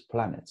natives'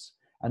 planets,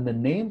 and the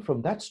name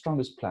from that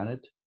strongest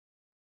planet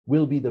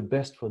will be the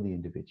best for the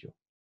individual.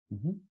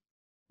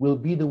 Will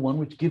be the one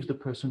which gives the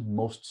person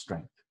most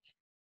strength.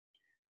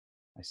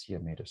 I see I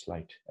made a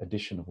slight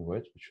addition of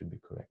words which should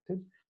be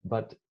corrected,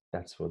 but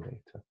that's for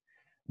later.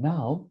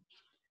 Now,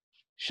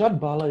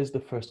 Shadbala is the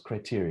first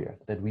criteria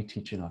that we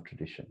teach in our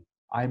tradition.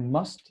 I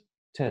must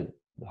tell,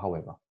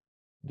 however,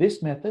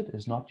 this method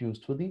is not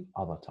used for the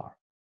avatar.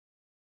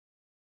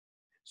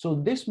 So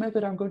this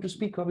method I'm going to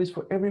speak of is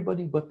for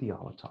everybody but the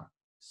avatar.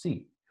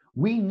 See,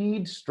 we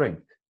need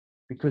strength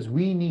because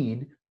we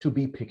need to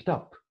be picked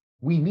up.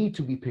 We need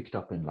to be picked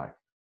up in life.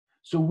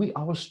 So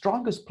our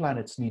strongest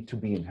planets need to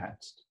be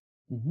enhanced.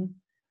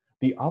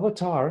 The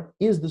avatar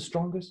is the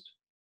strongest.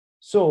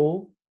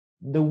 So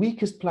the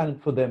weakest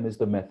planet for them is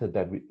the method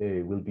that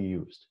will be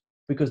used,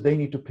 because they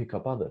need to pick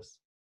up others.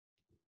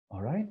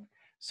 All right?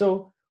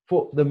 So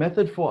for the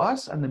method for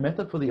us and the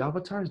method for the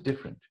avatar is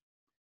different.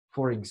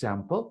 For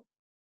example,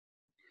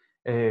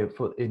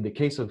 in the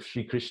case of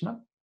Sri Krishna,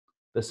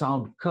 the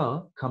sound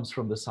ka comes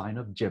from the sign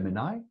of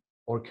Gemini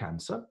or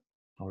Cancer.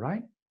 All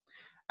right?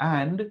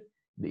 And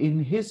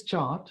in his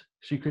chart,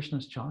 Sri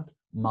Krishna's chart,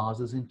 Mars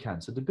is in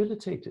Cancer,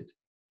 debilitated.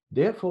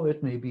 Therefore,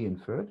 it may be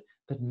inferred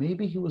that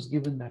maybe he was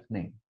given that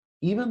name.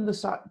 Even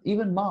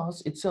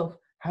Mars itself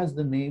has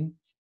the name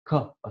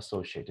Ka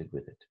associated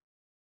with it.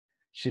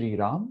 Shri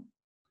Ram,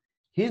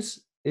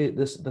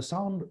 the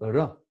sound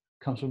Ra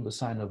comes from the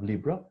sign of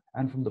Libra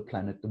and from the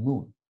planet the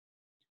Moon,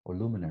 or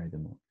luminary the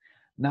Moon.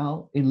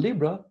 Now, in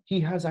Libra,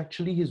 he has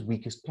actually his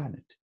weakest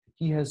planet.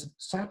 He has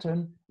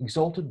Saturn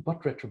exalted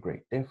but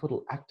retrograde, therefore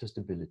it'll act as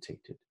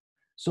debilitated.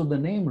 So the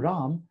name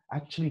Ram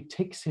actually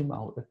takes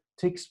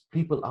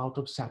people out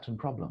of Saturn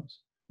problems.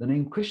 The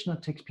name Krishna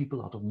takes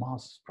people out of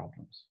Mars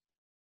problems,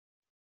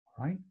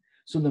 right?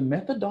 So the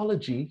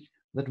methodology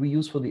that we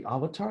use for the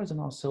avatars and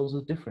ourselves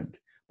is different.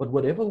 But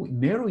whatever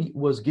Nehru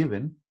was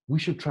given, we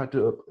should try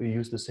to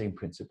use the same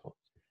principle.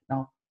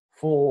 Now,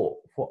 for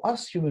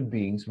us human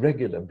beings,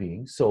 regular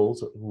beings,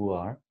 souls who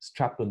are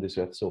trapped on this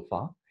earth so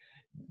far,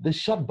 the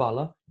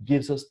Shadbala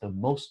gives us the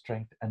most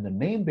strength, and the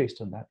name based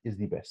on that is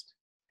the best.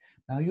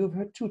 Now, you have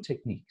heard two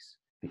techniques,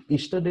 the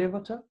Ishta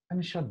Devata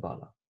and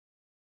Shadbala.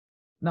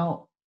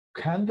 Now,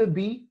 can there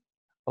be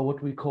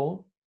what we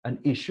call an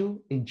issue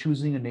in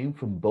choosing a name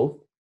from both?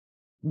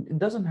 It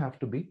doesn't have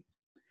to be.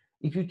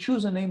 If you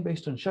choose a name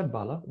based on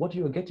Shadbala, what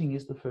you are getting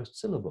is the first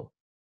syllable.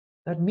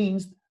 That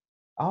means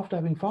after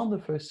having found the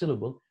first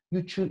syllable,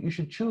 you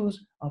should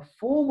choose a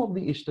form of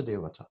the Ishta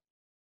Devata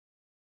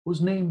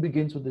whose name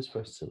begins with this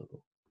first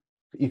syllable.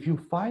 If you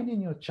find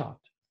in your chart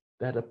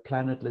that a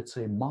planet, let's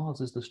say Mars,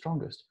 is the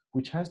strongest,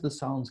 which has the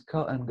sounds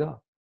Ka and Ga,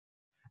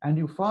 and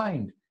you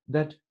find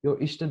that your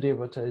Ishta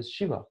Devata is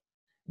Shiva,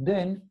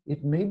 then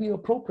it may be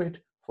appropriate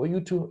for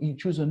you to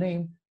choose a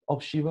name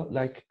of Shiva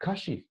like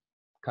Kashi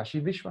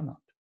Vishwanath,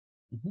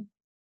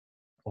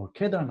 or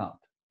Kedarnath,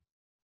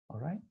 all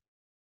right,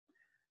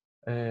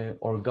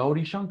 or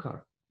Gauri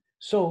Shankar.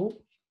 So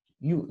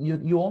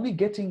you're only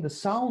getting the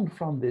sound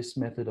from this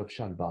method of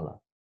Shadbala,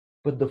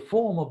 but the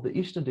form of the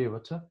Ishta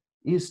Devata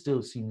is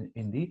still seen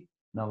in the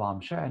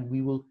Navamsha, and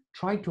we will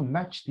try to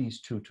match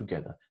these two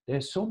together. There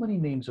are so many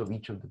names of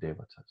each of the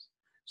Devatas.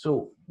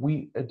 So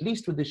at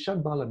least with the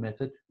Shadbala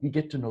method, we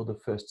get to know the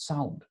first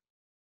sound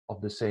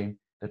of the same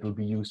that will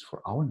be used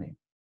for our name,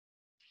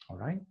 all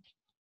right?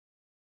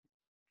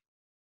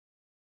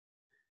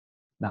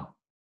 Now,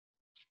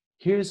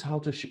 here's how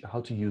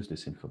to use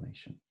this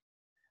information.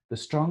 The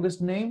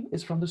strongest name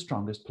is from the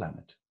strongest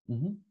planet.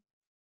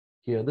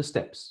 Here are the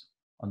steps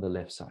on the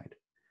left side.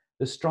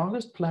 The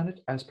strongest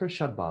planet, as per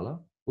Shadbala,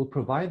 will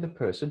provide the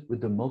person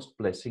with the most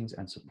blessings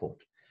and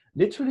support.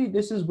 Literally,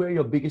 this is where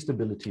your biggest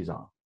abilities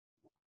are.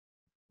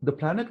 The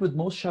planet with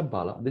most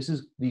Shadbala, this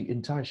is the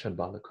entire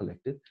Shadbala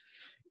collected,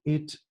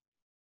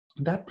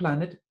 that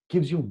planet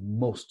gives you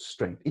most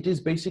strength. It is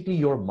basically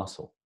your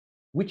muscle.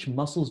 Which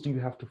muscles do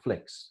you have to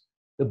flex?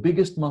 The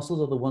biggest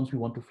muscles are the ones we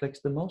want to flex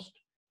the most.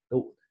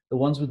 The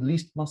ones with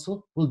least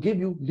muscle will give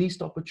you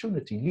least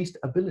opportunity, least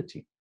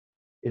ability.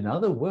 In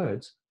other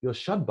words, your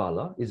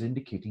Shadbala is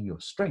indicating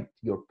your strength,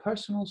 your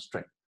personal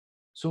strength.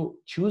 So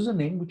choose a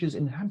name which is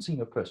enhancing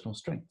your personal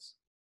strengths,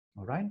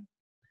 all right?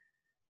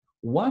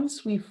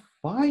 Once we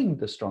find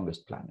the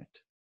strongest planet,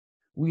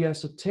 we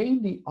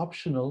ascertain the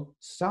optional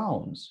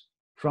sounds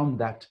from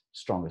that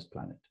strongest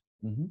planet.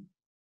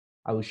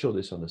 I will show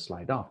this on the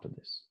slide after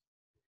this.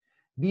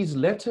 These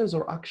letters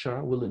or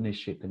akshara will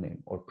initiate the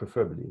name, or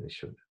preferably they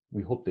should.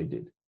 We hope they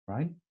did,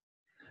 right?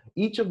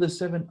 Each of the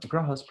 7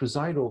 grahas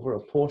preside over a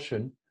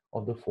portion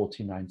of the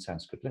 49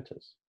 Sanskrit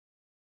letters.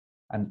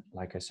 And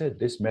like I said,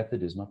 this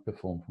method is not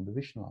performed from the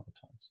Vishnu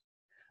avatars.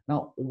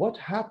 Now, what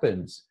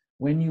happens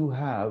when you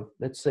have,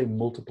 let's say,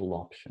 multiple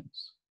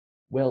options?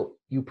 Well,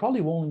 you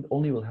probably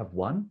only will have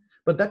one,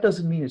 but that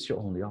doesn't mean it's your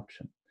only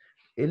option.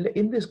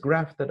 In this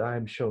graph that I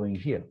am showing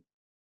here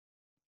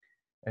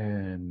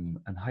and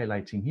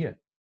highlighting here,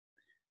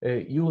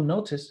 you will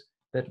notice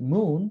that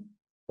moon,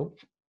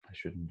 I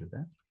shouldn't do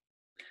that.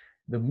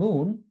 The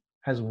moon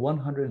has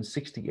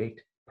 168%.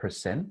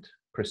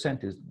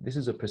 This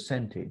is a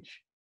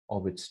percentage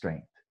of its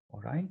strength,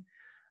 all right?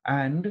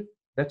 And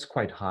that's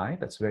quite high,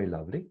 that's very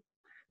lovely.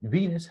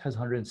 Venus has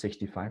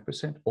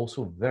 165%,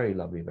 also very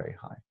lovely, very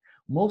high.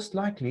 Most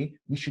likely,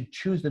 we should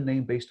choose the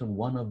name based on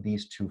one of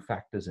these two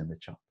factors in the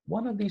chart.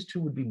 One of these two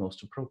would be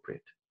most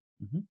appropriate.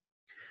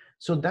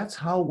 So that's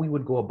how we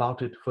would go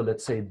about it for,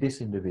 let's say,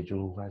 this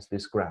individual who has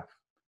this graph.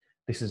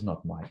 This is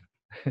not mine.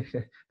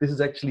 This is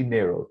actually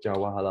Nehru,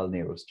 Jawaharlal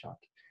Nehru's chart.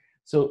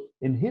 So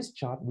in his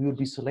chart, we would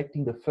be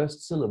selecting the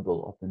first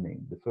syllable of the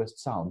name, the first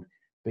sound,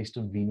 based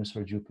on Venus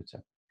or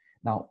Jupiter.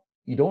 Now,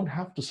 you don't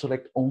have to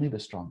select only the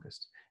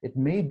strongest. It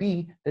may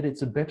be that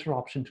it's a better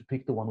option to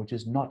pick the one which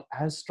is not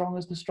as strong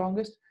as the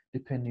strongest,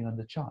 depending on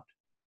the chart.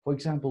 For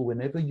example,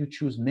 whenever you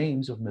choose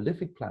names of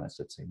malefic planets,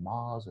 let's say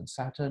Mars and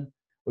Saturn,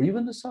 or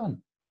even the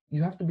Sun,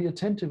 you have to be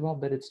attentive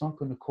of that it's not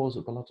going to cause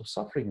a lot of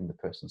suffering in the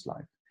person's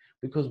life.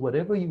 Because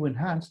whatever you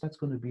enhance, that's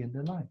going to be in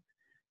their life.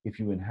 If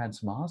you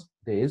enhance Mars,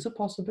 there is a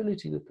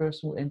possibility the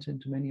person will enter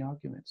into many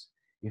arguments.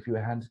 If you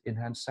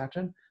enhance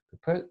Saturn,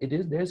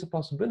 there's a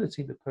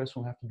possibility the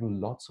person will have to do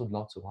lots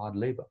of hard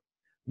labor.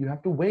 You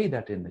have to weigh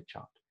that in the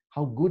chart.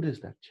 How good is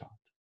that chart?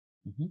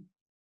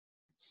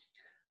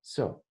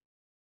 So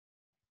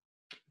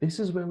this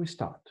is where we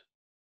start.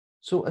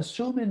 So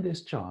assume in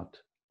this chart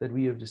that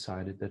we have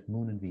decided that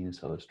Moon and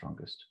Venus are the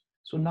strongest.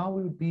 So now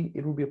it would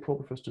be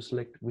appropriate for us to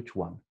select which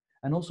one,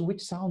 and also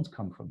which sounds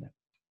come from them.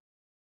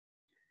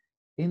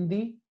 In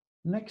the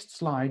next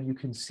slide, you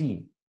can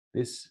see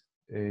this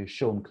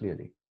shown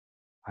clearly.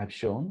 I've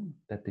shown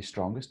that the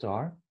strongest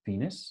are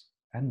Venus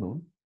and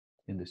Moon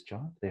in this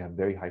chart. They have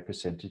very high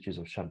percentages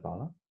of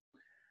Shadbala.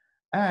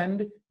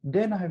 And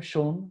then I have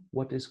shown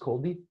what is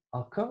called the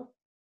Aka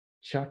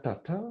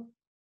Chatata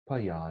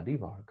Payadi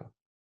Varga.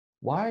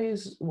 Why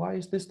is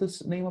this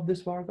the name of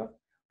this Varga?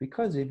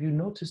 Because if you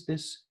notice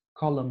this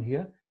column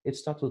here, it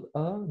starts with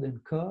A, then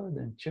Ka,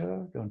 then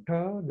Cha, then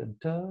Ta, then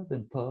Ta,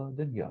 then Pa,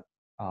 then Ya.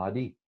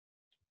 Adi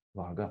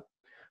Varga.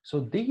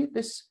 So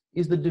this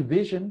is the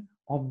division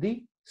of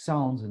the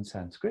sounds in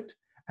Sanskrit,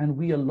 and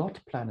we allot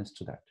planets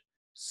to that.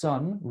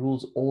 Sun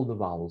rules all the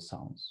vowel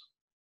sounds.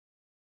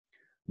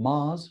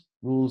 Mars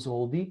rules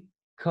all the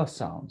Ka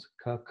sounds.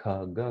 Ka,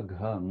 Ka, Ga,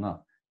 Gha, Nga.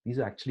 These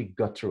are actually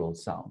guttural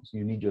sounds.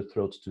 You need your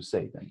throat to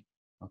say them.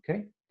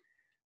 Okay?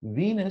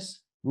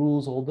 Venus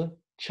rules all the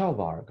Cha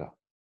Varga.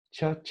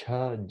 Cha,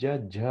 Cha, Ja,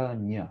 Ja,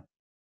 Nya.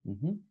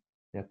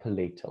 They're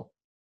palatal.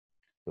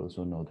 Those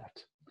who know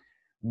that.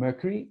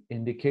 Mercury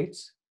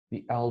indicates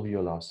the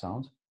alveolar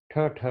sounds.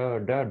 Ta, ta,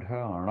 da,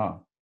 da, na.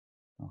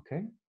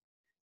 Okay?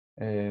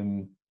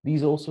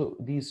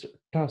 These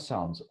ta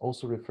sounds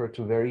also refer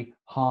to very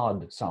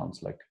hard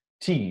sounds like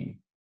T,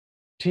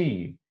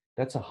 T.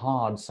 That's a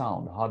hard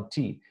sound, hard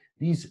T.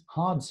 These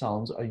hard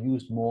sounds are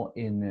used more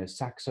in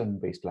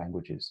Saxon-based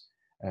languages.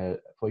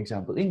 For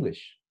example,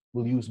 English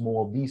will use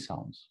more of these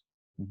sounds,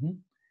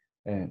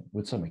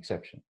 with some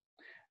exception.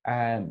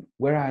 And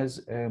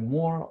whereas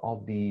more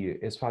of the,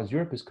 as far as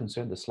Europe is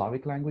concerned, the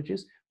Slavic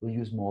languages will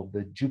use more of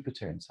the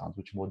Jupiterian sounds,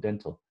 which are more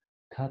dental.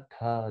 Ta,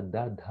 ta,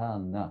 da, da,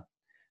 na.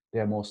 They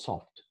are more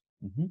soft.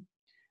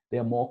 They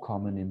are more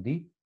common in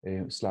the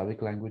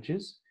Slavic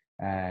languages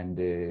and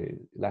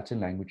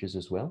Latin languages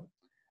as well.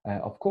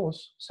 Of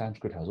course,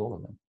 Sanskrit has all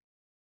of them.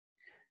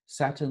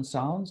 Saturn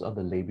sounds are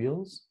the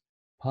labials,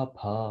 pa,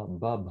 pa,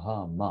 ba,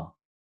 ba, ma.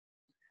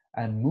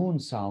 And moon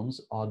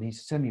sounds are the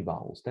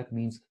semivowels. That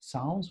means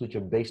sounds which are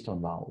based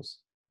on vowels,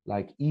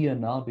 like I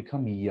and Na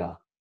become Ya.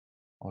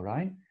 All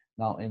right?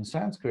 Now in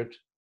Sanskrit,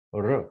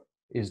 R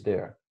is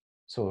there.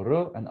 So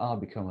R and A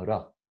become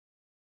Ra.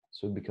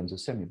 So it becomes a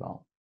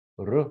semivowel.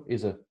 R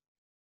is a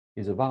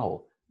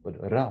vowel,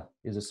 but Ra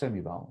is a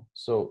semivowel.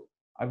 So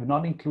I've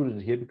not included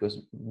it here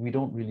because we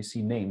don't really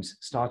see names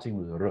starting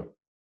with R.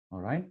 All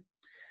right?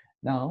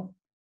 Now,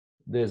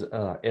 there's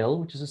L,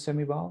 which is a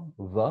semivowel.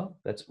 Va,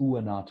 that's U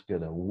and A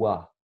together.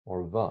 Wa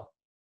or Va.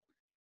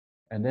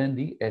 And then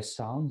the S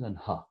sounds and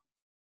Ha.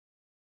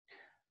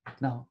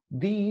 Now,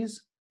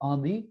 these are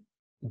the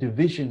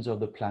divisions of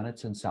the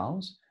planets and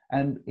sounds.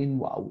 And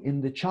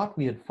in the chart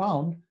we had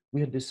found, we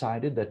had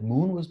decided that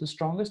Moon was the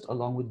strongest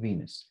along with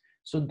Venus.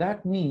 So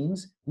that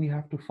means we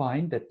have to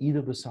find that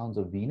either the sounds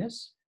of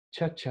Venus,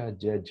 Cha, Cha,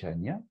 Ja, Ja,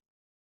 Nya,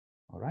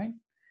 all right,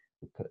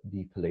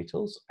 the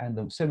palatals, and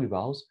the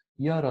semivowels,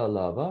 Yara,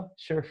 Lava,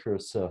 Shir, Shir,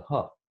 Sa,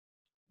 Ha.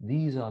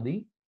 These are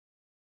the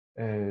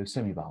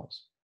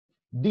semivowels.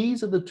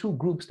 These are the two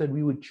groups that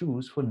we would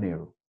choose for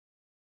Nehru,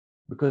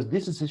 because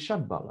this is his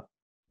Shadbala.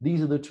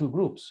 These are the two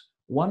groups.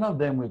 One of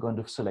them we're going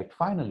to select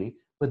finally,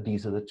 but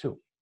these are the two.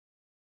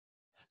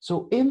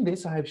 So in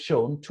this, I have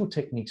shown two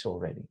techniques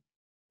already.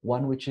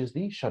 One which is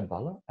the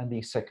Shadbala, and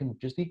the second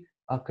which is the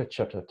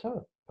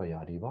Akachatata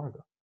Payadi Varga.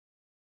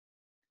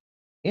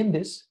 In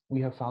this,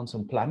 we have found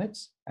some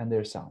planets and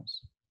their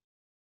sounds.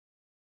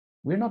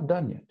 We're not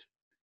done yet,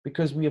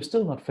 because we have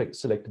still not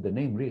selected the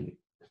name really.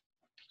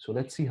 So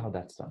let's see how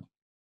that's done.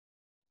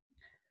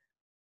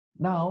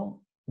 Now,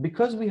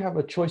 because we have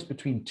a choice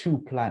between two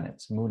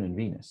planets, Moon and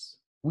Venus,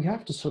 we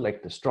have to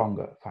select the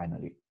stronger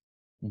finally.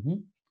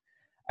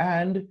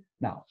 And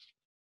now,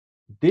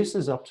 this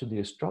is up to the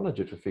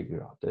astrologer to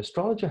figure out. The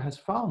astrologer has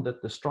found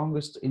that the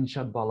strongest in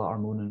Shadbala are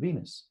Moon and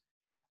Venus.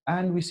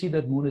 And we see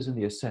that Moon is in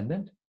the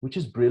ascendant, which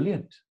is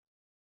brilliant.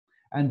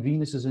 And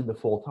Venus is in the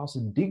 4th house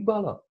in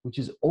Digbala, which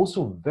is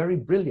also very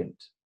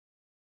brilliant.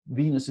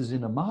 Venus is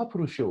in a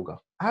Mahapurush Yoga,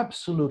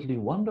 absolutely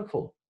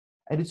wonderful.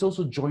 And it's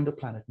also joined the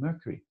planet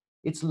Mercury.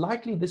 It's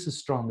likely this is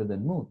stronger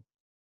than Moon.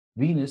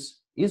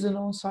 Venus is in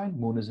own sign,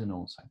 Moon is in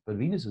own sign, but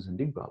Venus is in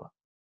Digbala.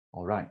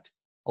 All right.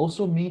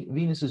 Also,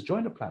 Venus has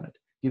joined a planet,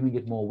 giving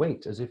it more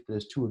weight, as if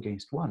there's 2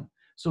 against 1.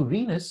 So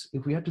Venus,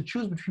 if we had to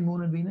choose between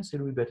Moon and Venus,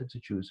 it would be better to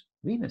choose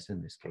Venus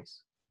in this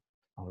case.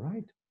 All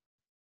right.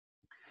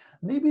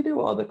 Maybe there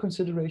were other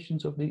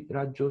considerations of the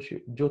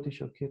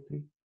Rājjyotiṣa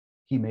Khetri.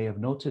 He may have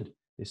noted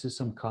this is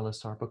some Kala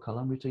Sarpa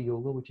Kalamrita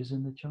Yoga, which is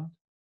in the chart.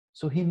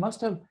 So he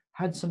must have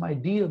had some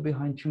idea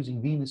behind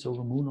choosing Venus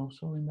over Moon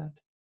also in that.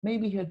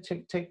 Maybe he had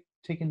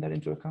taken that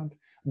into account.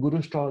 Guru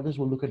astrologers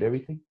will look at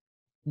everything.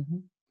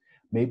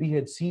 Maybe he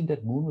had seen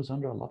that Moon was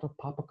under a lot of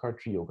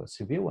Papakartra Yoga,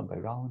 severe one by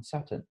Rahu and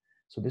Saturn.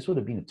 So this would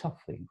have been a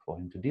tough thing for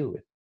him to deal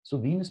with. So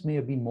Venus may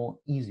have been more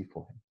easy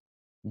for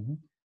him.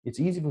 It's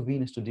easy for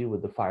Venus to deal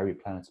with the fiery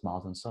planets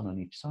Mars and Sun on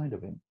each side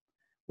of him,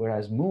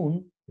 whereas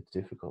Moon, it's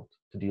difficult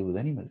to deal with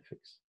any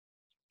malefics.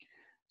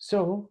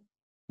 So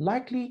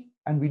likely,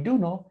 and we do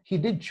know, he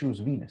did choose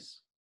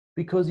Venus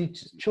because he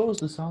chose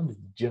the sound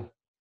J.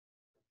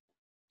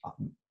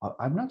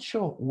 I'm not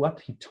sure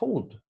what he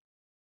told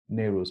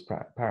Nehru's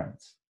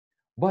parents,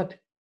 but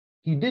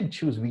he did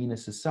choose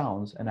Venus's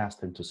sounds and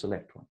asked them to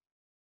select one.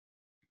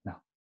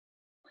 Now,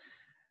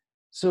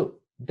 so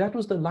that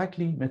was the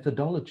likely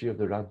methodology of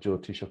the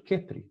Rājjyotiṣa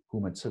Khetri,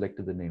 whom had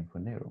selected the name for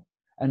Nehru.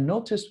 And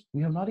notice,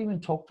 we have not even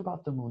talked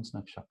about the moon's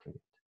nakshatra yet.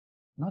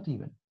 Not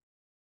even.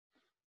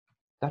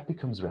 That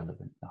becomes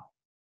relevant now.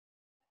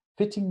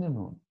 Fitting the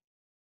moon.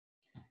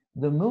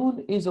 The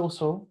moon is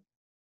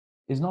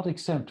not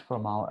exempt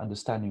from our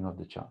understanding of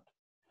the chart.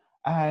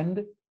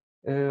 And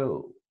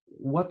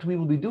what we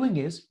will be doing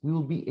is, we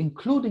will be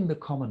including the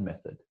common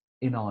method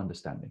in our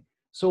understanding.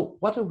 So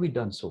what have we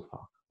done so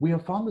far? We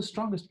have found the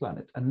strongest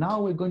planet, and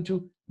now we're going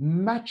to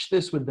match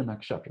this with the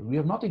nakshatras. We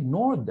have not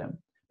ignored them.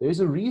 There is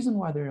a reason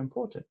why they're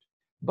important.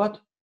 But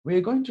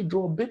we're going to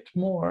draw a bit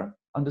more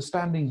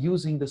understanding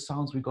using the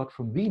sounds we got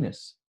from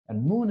Venus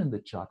and Moon in the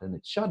chart and the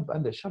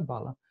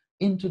Shadbala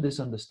into this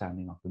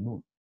understanding of the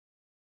moon.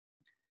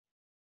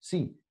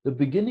 See, the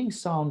beginning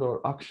sound or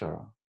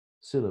akshara,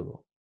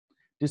 syllable,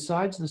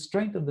 decides the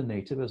strength of the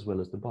native as well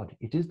as the body.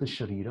 It is the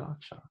Sharira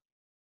akshara.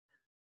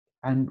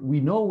 And we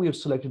know we have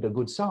selected a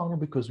good sound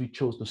because we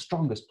chose the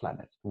strongest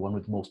planet, the one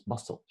with most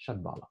muscle,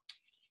 Shadbala.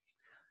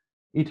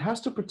 It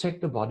has to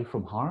protect the body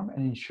from harm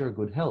and ensure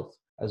good health,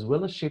 as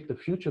well as shape the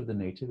future of the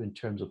native in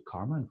terms of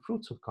karma and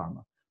fruits of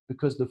karma,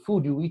 because the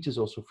food you eat is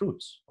also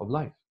fruits of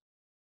life.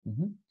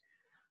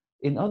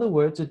 In other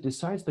words, it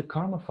decides the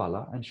karma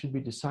phala and should be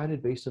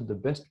decided based on the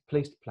best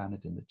placed planet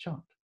in the chart.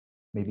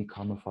 Maybe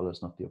karma phala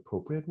is not the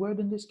appropriate word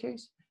in this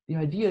case. The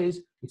idea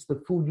is it's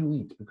the food you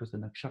eat, because the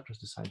nakshatras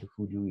decide the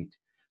food you eat.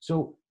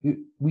 So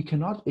we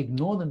cannot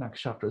ignore the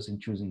nakshatras in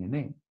choosing a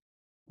name.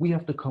 We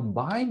have to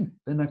combine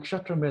the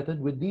nakshatra method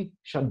with the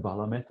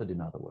Shadbala method, in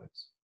other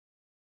words.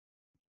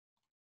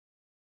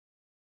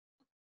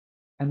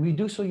 And we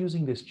do so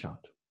using this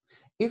chart.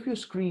 If your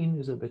screen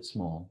is a bit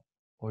small,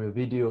 or your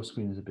video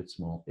screen is a bit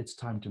small, it's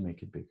time to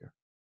make it bigger.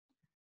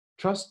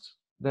 Trust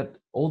that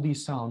all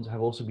these sounds have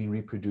also been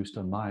reproduced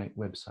on my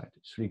website,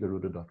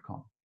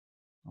 srigaruda.com.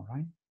 All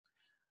right?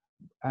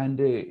 And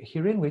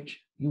herein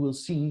which you will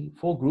see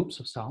 4 groups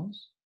of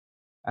sounds,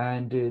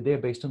 and they're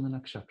based on the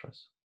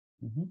nakshatras.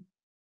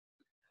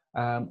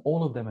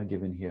 All of them are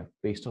given here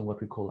based on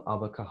what we call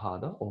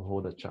avakahada or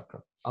hoda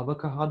chakra.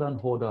 Avakahada and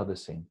hoda are the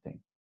same thing.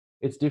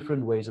 It's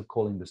different ways of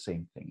calling the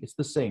same thing. It's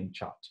the same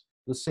chart,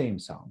 the same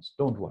sounds.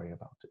 Don't worry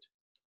about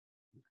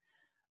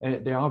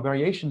it. There are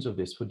variations of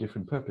this for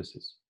different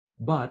purposes,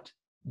 but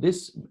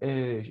this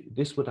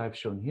what I've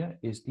shown here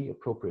is the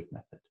appropriate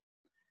method.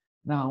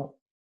 Now,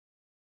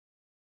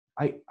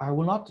 I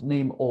will not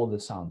name all the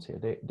sounds here.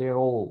 They're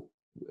all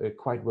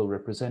quite well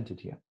represented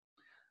here.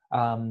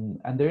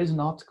 And there is an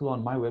article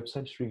on my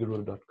website,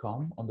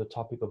 srigaruda.com, on the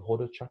topic of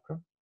Hoda Chakra.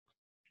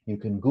 You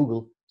can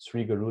Google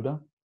Sri Garuda,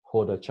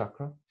 Hoda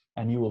Chakra,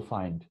 and you will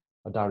find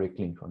a direct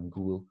link on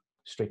Google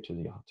straight to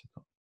the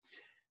article.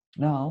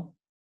 Now,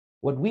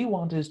 what we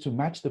want is to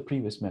match the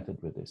previous method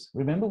with this.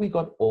 Remember, we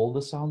got all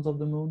the sounds of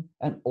the moon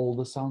and all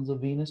the sounds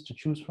of Venus to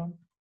choose from?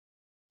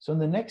 So in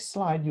the next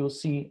slide, you'll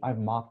see I've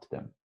marked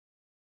them.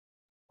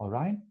 All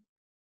right?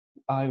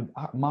 I've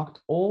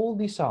marked all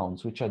the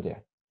sounds which are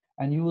there.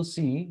 And you will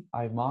see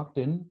I've marked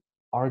in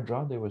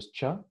Ardra, there was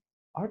Cha.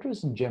 Ardra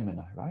is in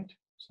Gemini, right?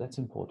 So that's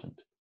important.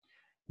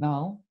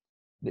 Now,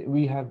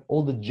 we have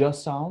all the Ja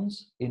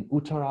sounds in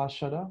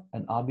Uttarashada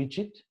and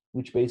Abhijit,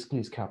 which basically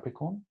is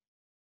Capricorn.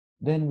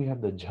 Then we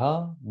have the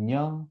Jha,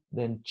 Nya,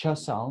 then Cha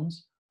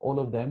sounds, all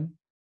of them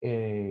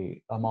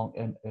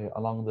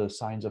along the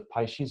signs of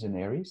Pisces and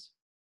Aries.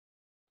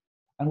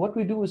 And what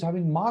we do is,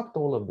 having marked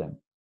all of them,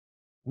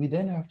 we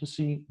then have to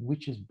see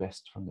which is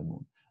best from the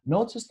moon.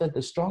 Notice that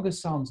the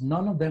strongest sounds,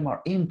 none of them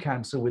are in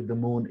Cancer with the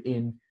moon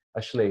in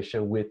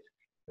Ashlesha with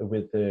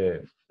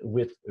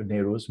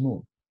Nehru's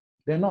moon.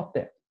 They're not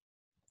there.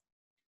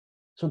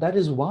 So that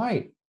is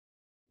why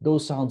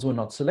those sounds were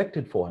not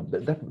selected for him.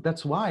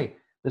 That's why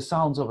the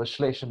sounds of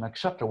Ashlesha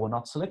Nakshatra were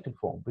not selected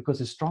for him, because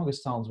his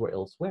strongest sounds were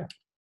elsewhere.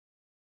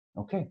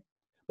 Okay,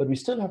 but we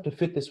still have to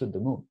fit this with the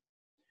moon.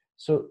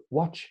 So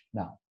watch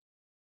now.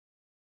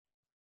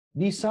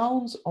 These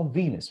sounds of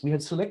Venus, we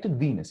had selected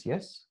Venus,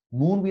 yes?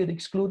 Moon we had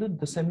excluded,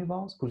 the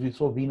semivowels, because we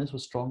saw Venus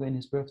was stronger in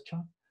his birth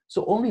chart.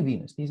 So only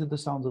Venus. These are the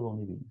sounds of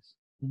only Venus.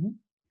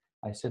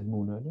 I said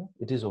moon earlier.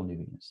 It is only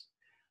Venus.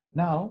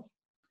 Now,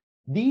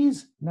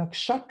 these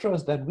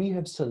nakshatras that we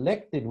have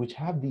selected, which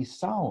have these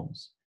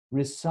sounds,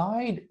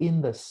 reside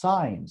in the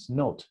signs,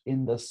 note,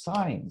 in the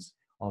signs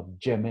of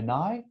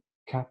Gemini,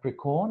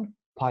 Capricorn,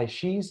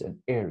 Pisces, and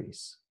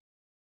Aries.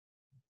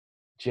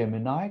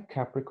 Gemini,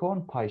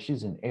 Capricorn,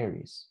 Pisces, and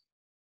Aries.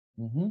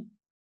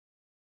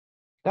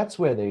 That's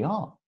where they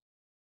are.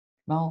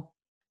 Now,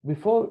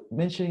 before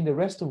mentioning the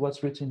rest of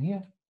what's written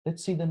here,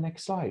 Let's see the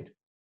next slide.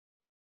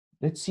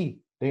 Let's see.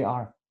 They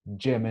are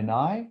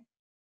Gemini,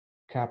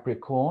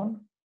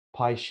 Capricorn,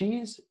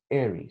 Pisces,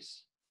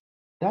 Aries.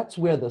 That's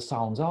where the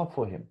sounds are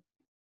for him.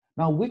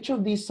 Now, which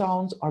of these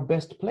sounds are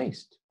best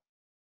placed?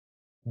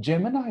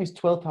 Gemini is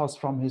 12th house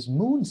from his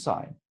moon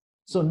sign.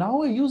 So now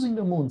we're using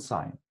the moon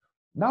sign.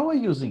 Now we're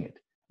using it.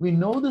 We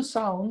know the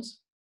sounds,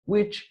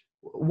 which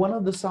one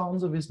of the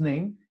sounds of his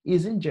name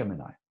is in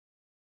Gemini.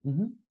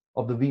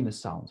 Of the Venus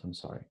sounds, I'm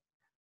sorry.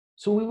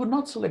 So we would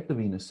not select the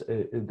Venus,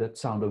 that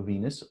sound of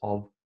Venus,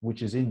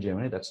 which is in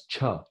Gemini, that's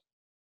cha.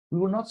 We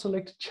will not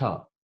select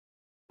cha.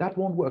 That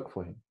won't work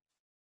for him.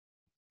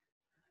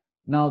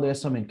 Now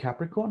there's some in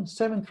Capricorn,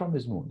 7th from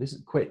his moon. This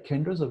is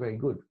Kendras are very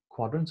good.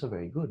 Quadrants are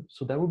very good.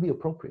 So that would be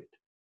appropriate.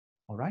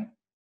 All right.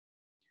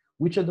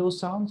 Which are those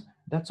sounds?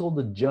 That's all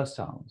the ja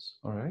sounds.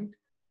 All right.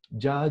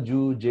 Ja,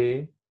 ju,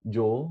 je,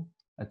 jo,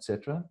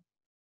 etc.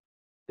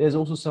 There's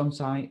also some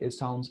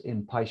sounds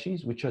in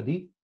Pisces, which are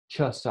the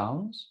cha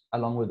sounds,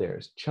 along with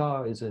theirs.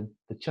 The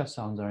cha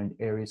sounds are in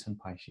Aries and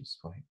Pisces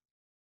for him.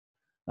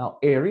 Now,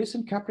 Aries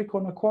and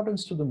Capricorn are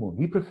quadrants to the moon.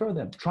 We prefer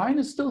them. Trine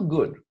is still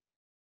good,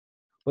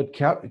 but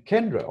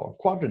Kendra or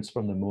quadrants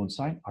from the moon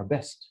sign are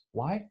best.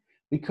 Why?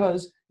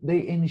 Because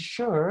they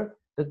ensure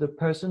that the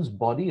person's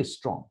body is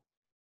strong.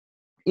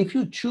 If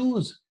you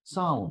choose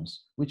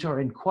sounds which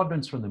are in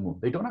quadrants from the moon,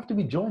 they don't have to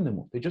be joined the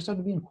moon. They just have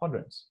to be in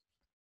quadrants.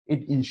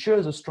 It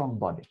ensures a strong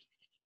body.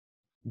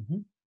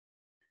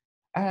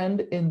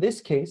 And in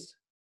this case,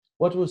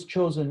 what was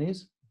chosen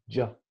is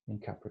Ja in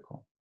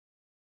Capricorn.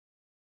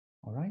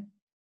 All right?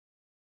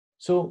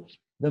 So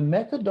the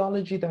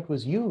methodology that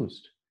was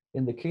used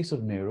in the case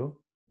of Nehru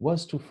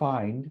was to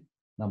find,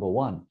 number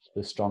one,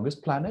 the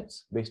strongest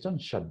planets based on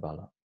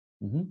Shadbala.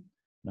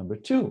 Number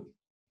two,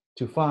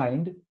 to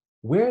find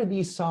where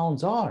these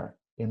sounds are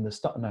in the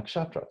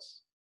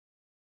nakshatras.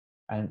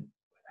 And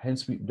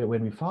hence,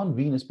 when we found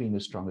Venus being the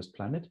strongest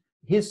planet,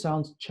 his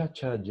sounds cha,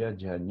 cha, ja,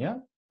 ja,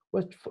 nya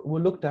were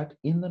looked at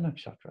in the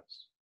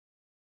nakshatras.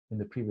 In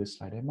the previous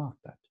slide, I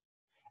marked that.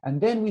 And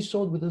then we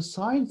saw with the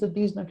signs that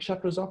these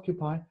nakshatras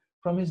occupy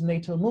from his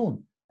natal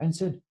moon and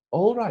said,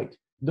 all right,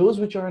 those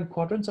which are in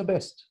quadrants are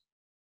best.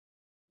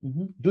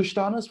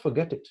 Dushtanas,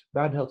 forget it.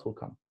 Bad health will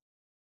come.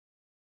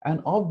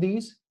 And of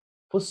these,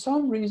 for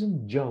some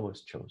reason, Ja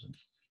was chosen.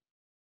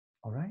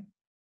 All right?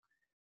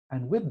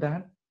 And with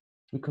that,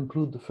 we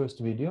conclude the first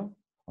video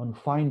on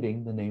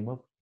finding the name of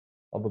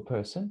a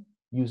person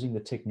using the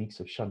techniques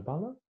of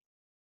Shadbala,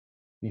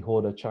 the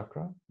Hoda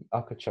Chakra, the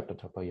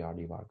Akachaptatapa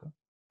Yadi Varga,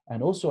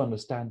 and also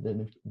understand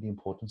the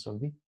importance of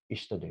the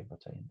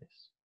Ishtadevata in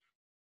this.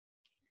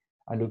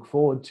 I look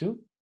forward to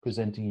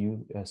presenting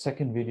you a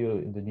second video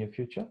in the near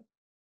future,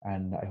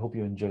 and I hope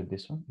you enjoyed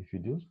this one. If you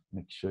do,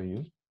 make sure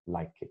you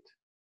like it.